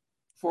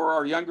 for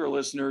our younger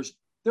listeners,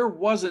 there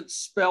wasn't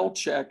spell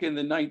check in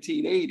the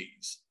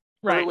 1980s,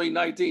 right. Early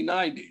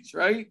 1990s,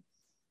 right?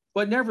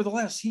 But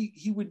nevertheless,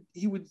 he would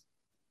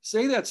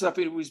say that stuff.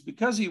 It was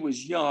because he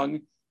was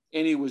young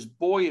and he was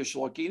boyish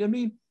looking. I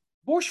mean,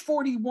 Bush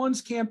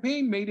 41's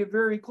campaign made it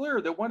very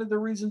clear that one of the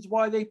reasons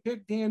why they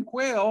picked Dan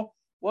Quayle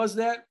was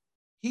that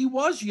he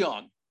was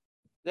young,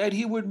 that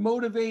he would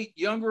motivate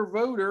younger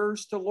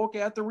voters to look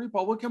at the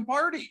Republican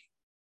Party,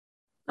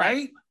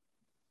 right?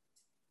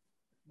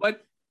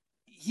 But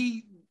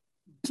he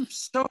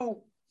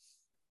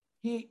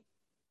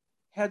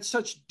had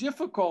such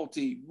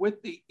difficulty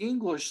with the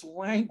English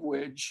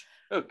language,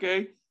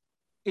 okay,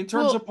 in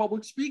terms of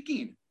public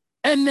speaking.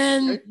 And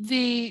then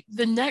the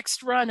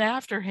next run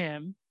after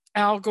him,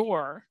 Al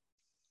Gore,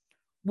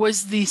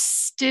 was the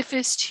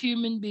stiffest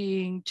human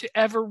being to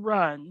ever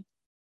run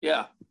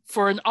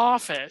for an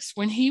office.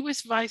 When he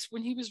was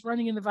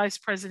running in the vice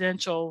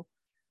presidential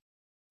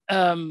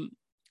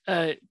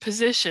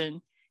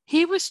position,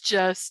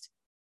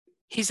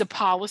 he's a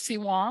policy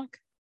wonk,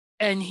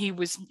 and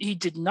he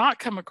did not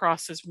come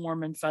across as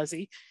warm and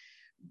fuzzy.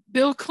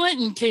 Bill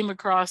Clinton came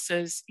across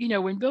as,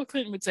 when Bill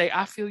Clinton would say,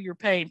 "I feel your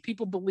pain,"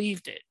 people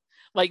believed it.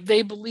 Like,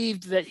 they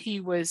believed that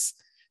he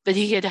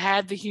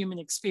had the human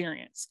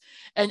experience.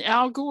 And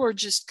Al Gore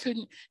just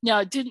couldn't.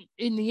 Now,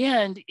 in the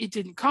end, it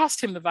didn't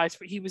cost him the vice,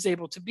 but he was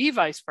able to be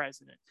vice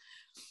president.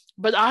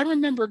 But I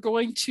remember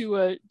going to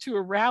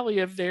a rally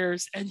of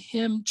theirs and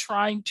him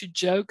trying to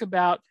joke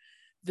about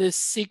the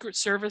Secret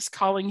Service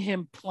calling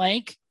him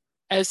Plank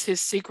as his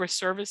Secret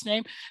Service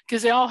name,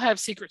 because they all have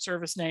Secret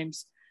Service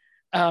names.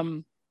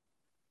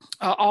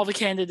 All the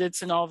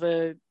candidates and all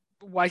the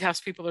White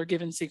House people are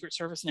given Secret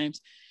Service names.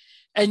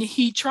 And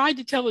he tried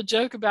to tell a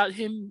joke about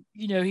him.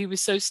 He was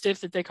so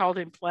stiff that they called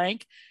him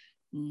Plank.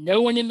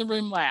 No one in the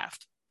room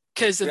laughed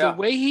because of the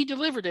way he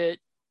delivered it.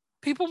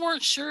 People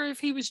weren't sure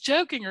if he was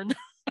joking or not.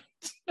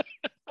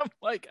 I'm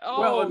like, oh,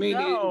 well, I mean,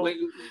 no.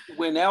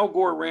 When Al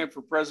Gore ran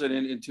for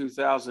president in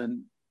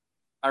 2000,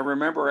 I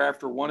remember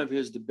after one of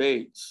his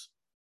debates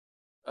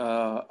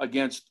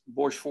against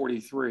Bush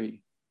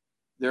 43,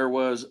 there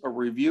was a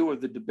review of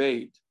the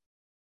debate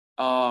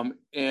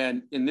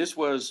And this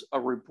was a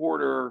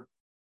reporter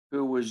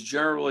who was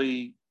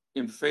generally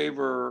in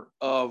favor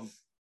of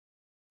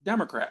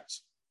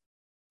Democrats,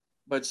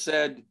 but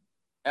said,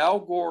 Al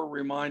Gore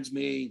reminds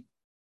me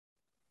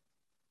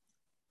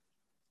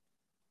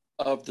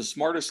of the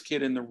smartest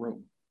kid in the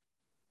room.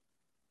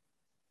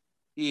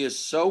 He is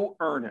so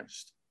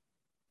earnest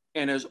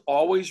and is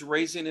always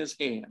raising his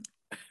hand,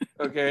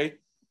 okay,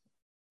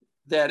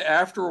 that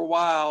after a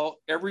while,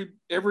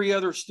 every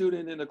other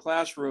student in the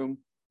classroom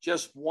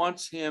just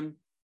wants him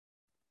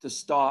to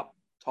stop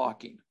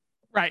talking.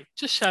 Right.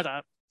 Just shut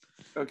up.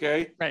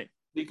 Okay. Right.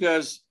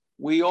 Because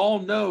we all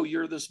know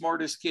you're the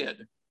smartest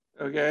kid.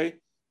 Okay.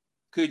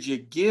 Could you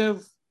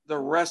give the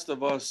rest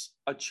of us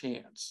a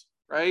chance?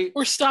 Right.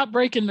 Or stop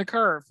breaking the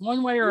curve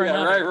one way or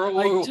another. Right.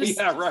 Like, just,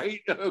 yeah.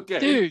 Right. Okay.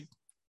 Dude.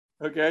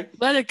 Okay.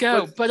 Let it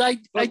go. But I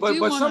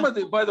do want some of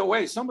the, by the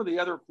way, some of the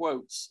other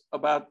quotes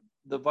about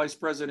the vice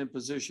president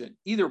position,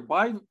 either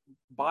by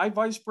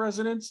vice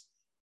presidents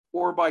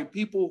or by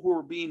people who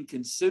are being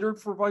considered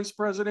for vice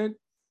president,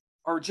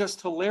 are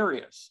just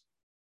hilarious.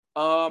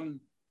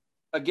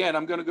 Again,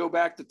 I'm going to go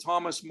back to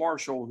Thomas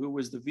Marshall, who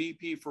was the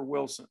VP for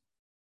Wilson.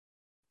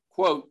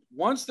 Quote,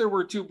 once there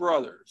were two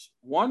brothers.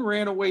 One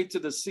ran away to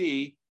the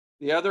sea.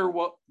 The other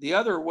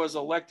was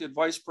elected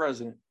vice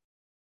president,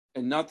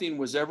 and nothing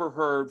was ever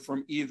heard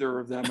from either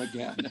of them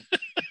again.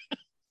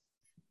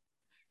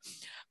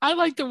 I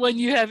like the one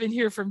you have in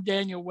here from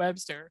Daniel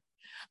Webster.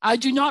 I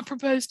do not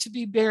propose to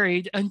be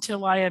buried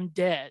until I am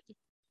dead.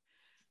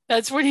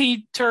 That's when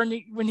he turned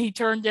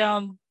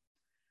down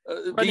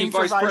being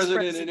vice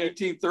president in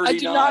 1839. I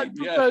do not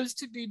propose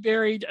to be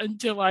buried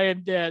until I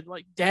am dead.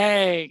 Like,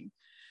 dang.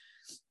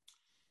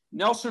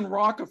 Nelson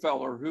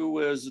Rockefeller, who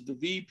was the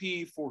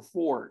VP for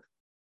Ford.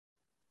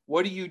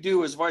 What do you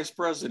do as vice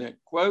president?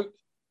 Quote,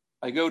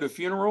 I go to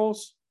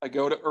funerals, I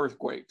go to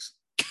earthquakes.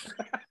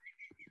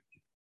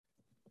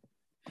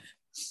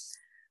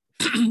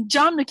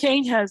 John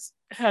McCain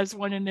has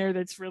one in there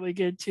that's really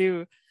good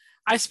too.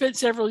 I spent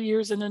several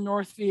years in a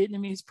North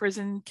Vietnamese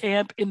prison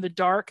camp in the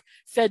dark,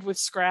 fed with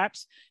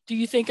scraps. Do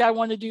you think I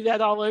want to do that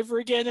all over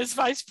again as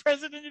vice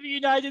president of the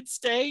United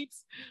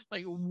States?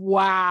 Like,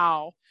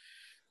 wow.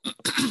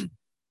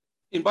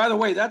 And by the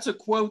way, that's a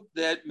quote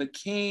that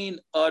McCain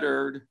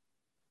uttered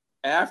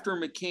after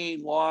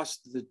McCain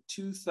lost the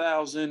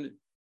 2000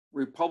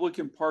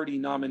 Republican Party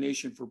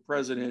nomination for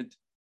president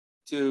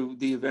to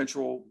the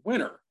eventual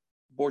winner,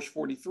 Bush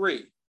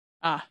 43.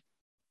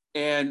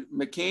 And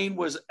McCain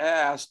was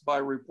asked by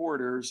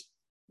reporters,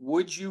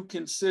 would you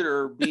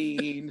consider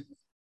being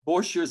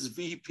Bush's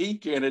VP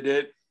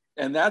candidate?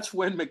 And that's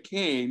when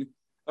McCain,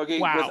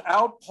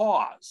 without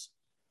pause,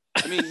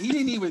 I mean, he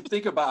didn't even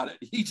think about it.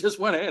 He just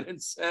went ahead and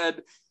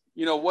said,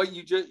 you know, what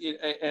you just,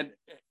 and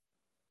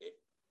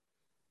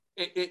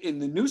in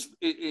the news,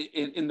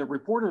 in the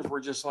reporters were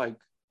just like,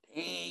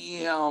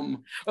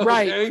 damn. Okay.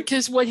 Right,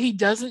 because what he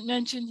doesn't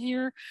mention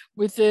here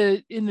with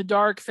the in the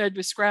dark, fed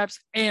with scraps,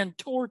 and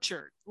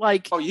tortured.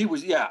 Like, oh, he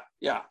was, yeah.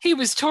 He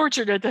was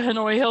tortured at the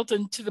Hanoi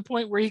Hilton to the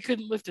point where he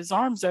couldn't lift his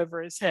arms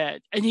over his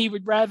head, and he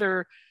would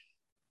rather,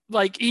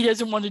 like, he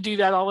doesn't want to do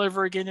that all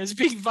over again as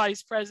being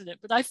vice president.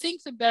 But I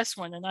think the best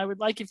one, and I would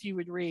like if you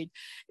would read,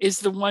 is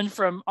the one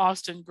from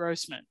Austin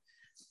Grossman.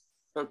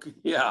 Okay,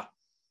 yeah.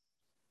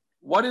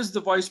 What is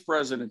the vice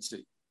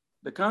presidency?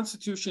 The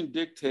Constitution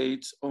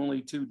dictates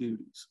only two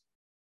duties: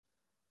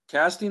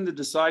 casting the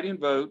deciding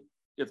vote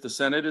if the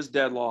Senate is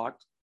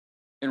deadlocked,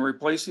 and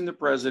replacing the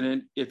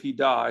president if he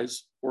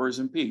dies or is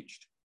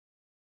impeached.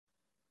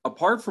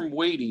 Apart from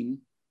waiting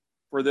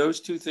for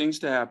those two things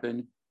to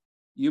happen,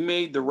 you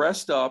made the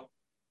rest up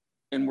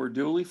and were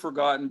duly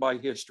forgotten by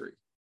history.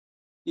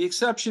 The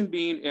exception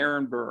being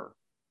Aaron Burr,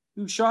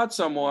 who shot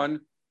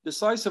someone,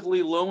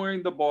 decisively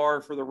lowering the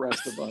bar for the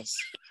rest of us.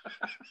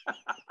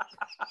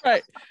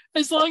 Right.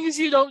 As long as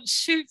you don't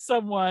shoot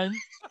someone,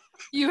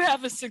 you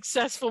have a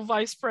successful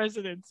vice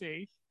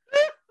presidency.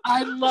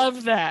 I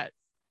love that.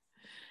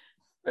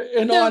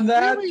 And no, on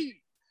that,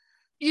 really,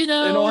 you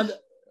know, and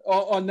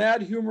on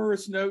that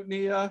humorous note,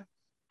 Nia,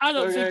 I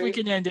don't think we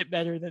can end it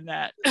better than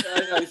that.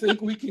 I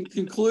think we can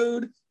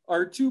conclude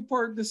our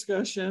two-part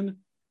discussion,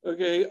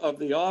 of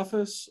the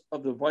office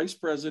of the Vice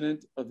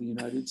President of the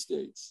United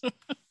States.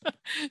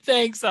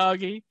 Thanks,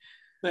 Augie.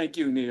 Thank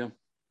you, Nia.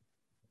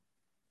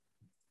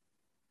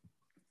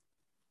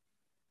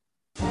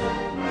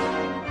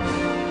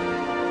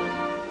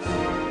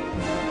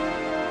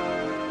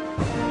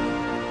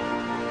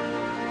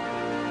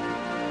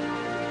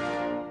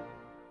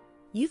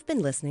 You've been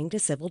listening to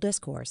Civil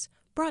Discourse,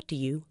 brought to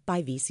you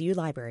by VCU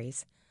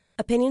Libraries.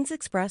 Opinions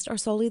expressed are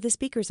solely the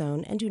speaker's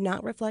own and do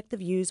not reflect the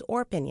views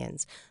or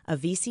opinions of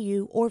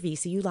VCU or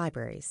VCU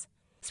Libraries.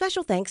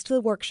 Special thanks to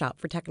the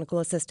Workshop for Technical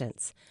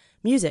Assistance.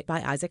 Music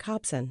by Isaac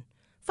Hobson.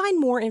 Find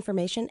more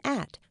information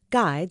at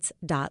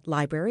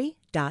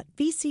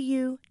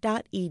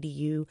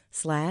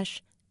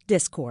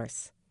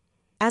guides.library.vcu.edu/discourse.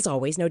 As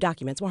always, no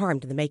documents were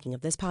harmed in the making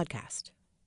of this podcast.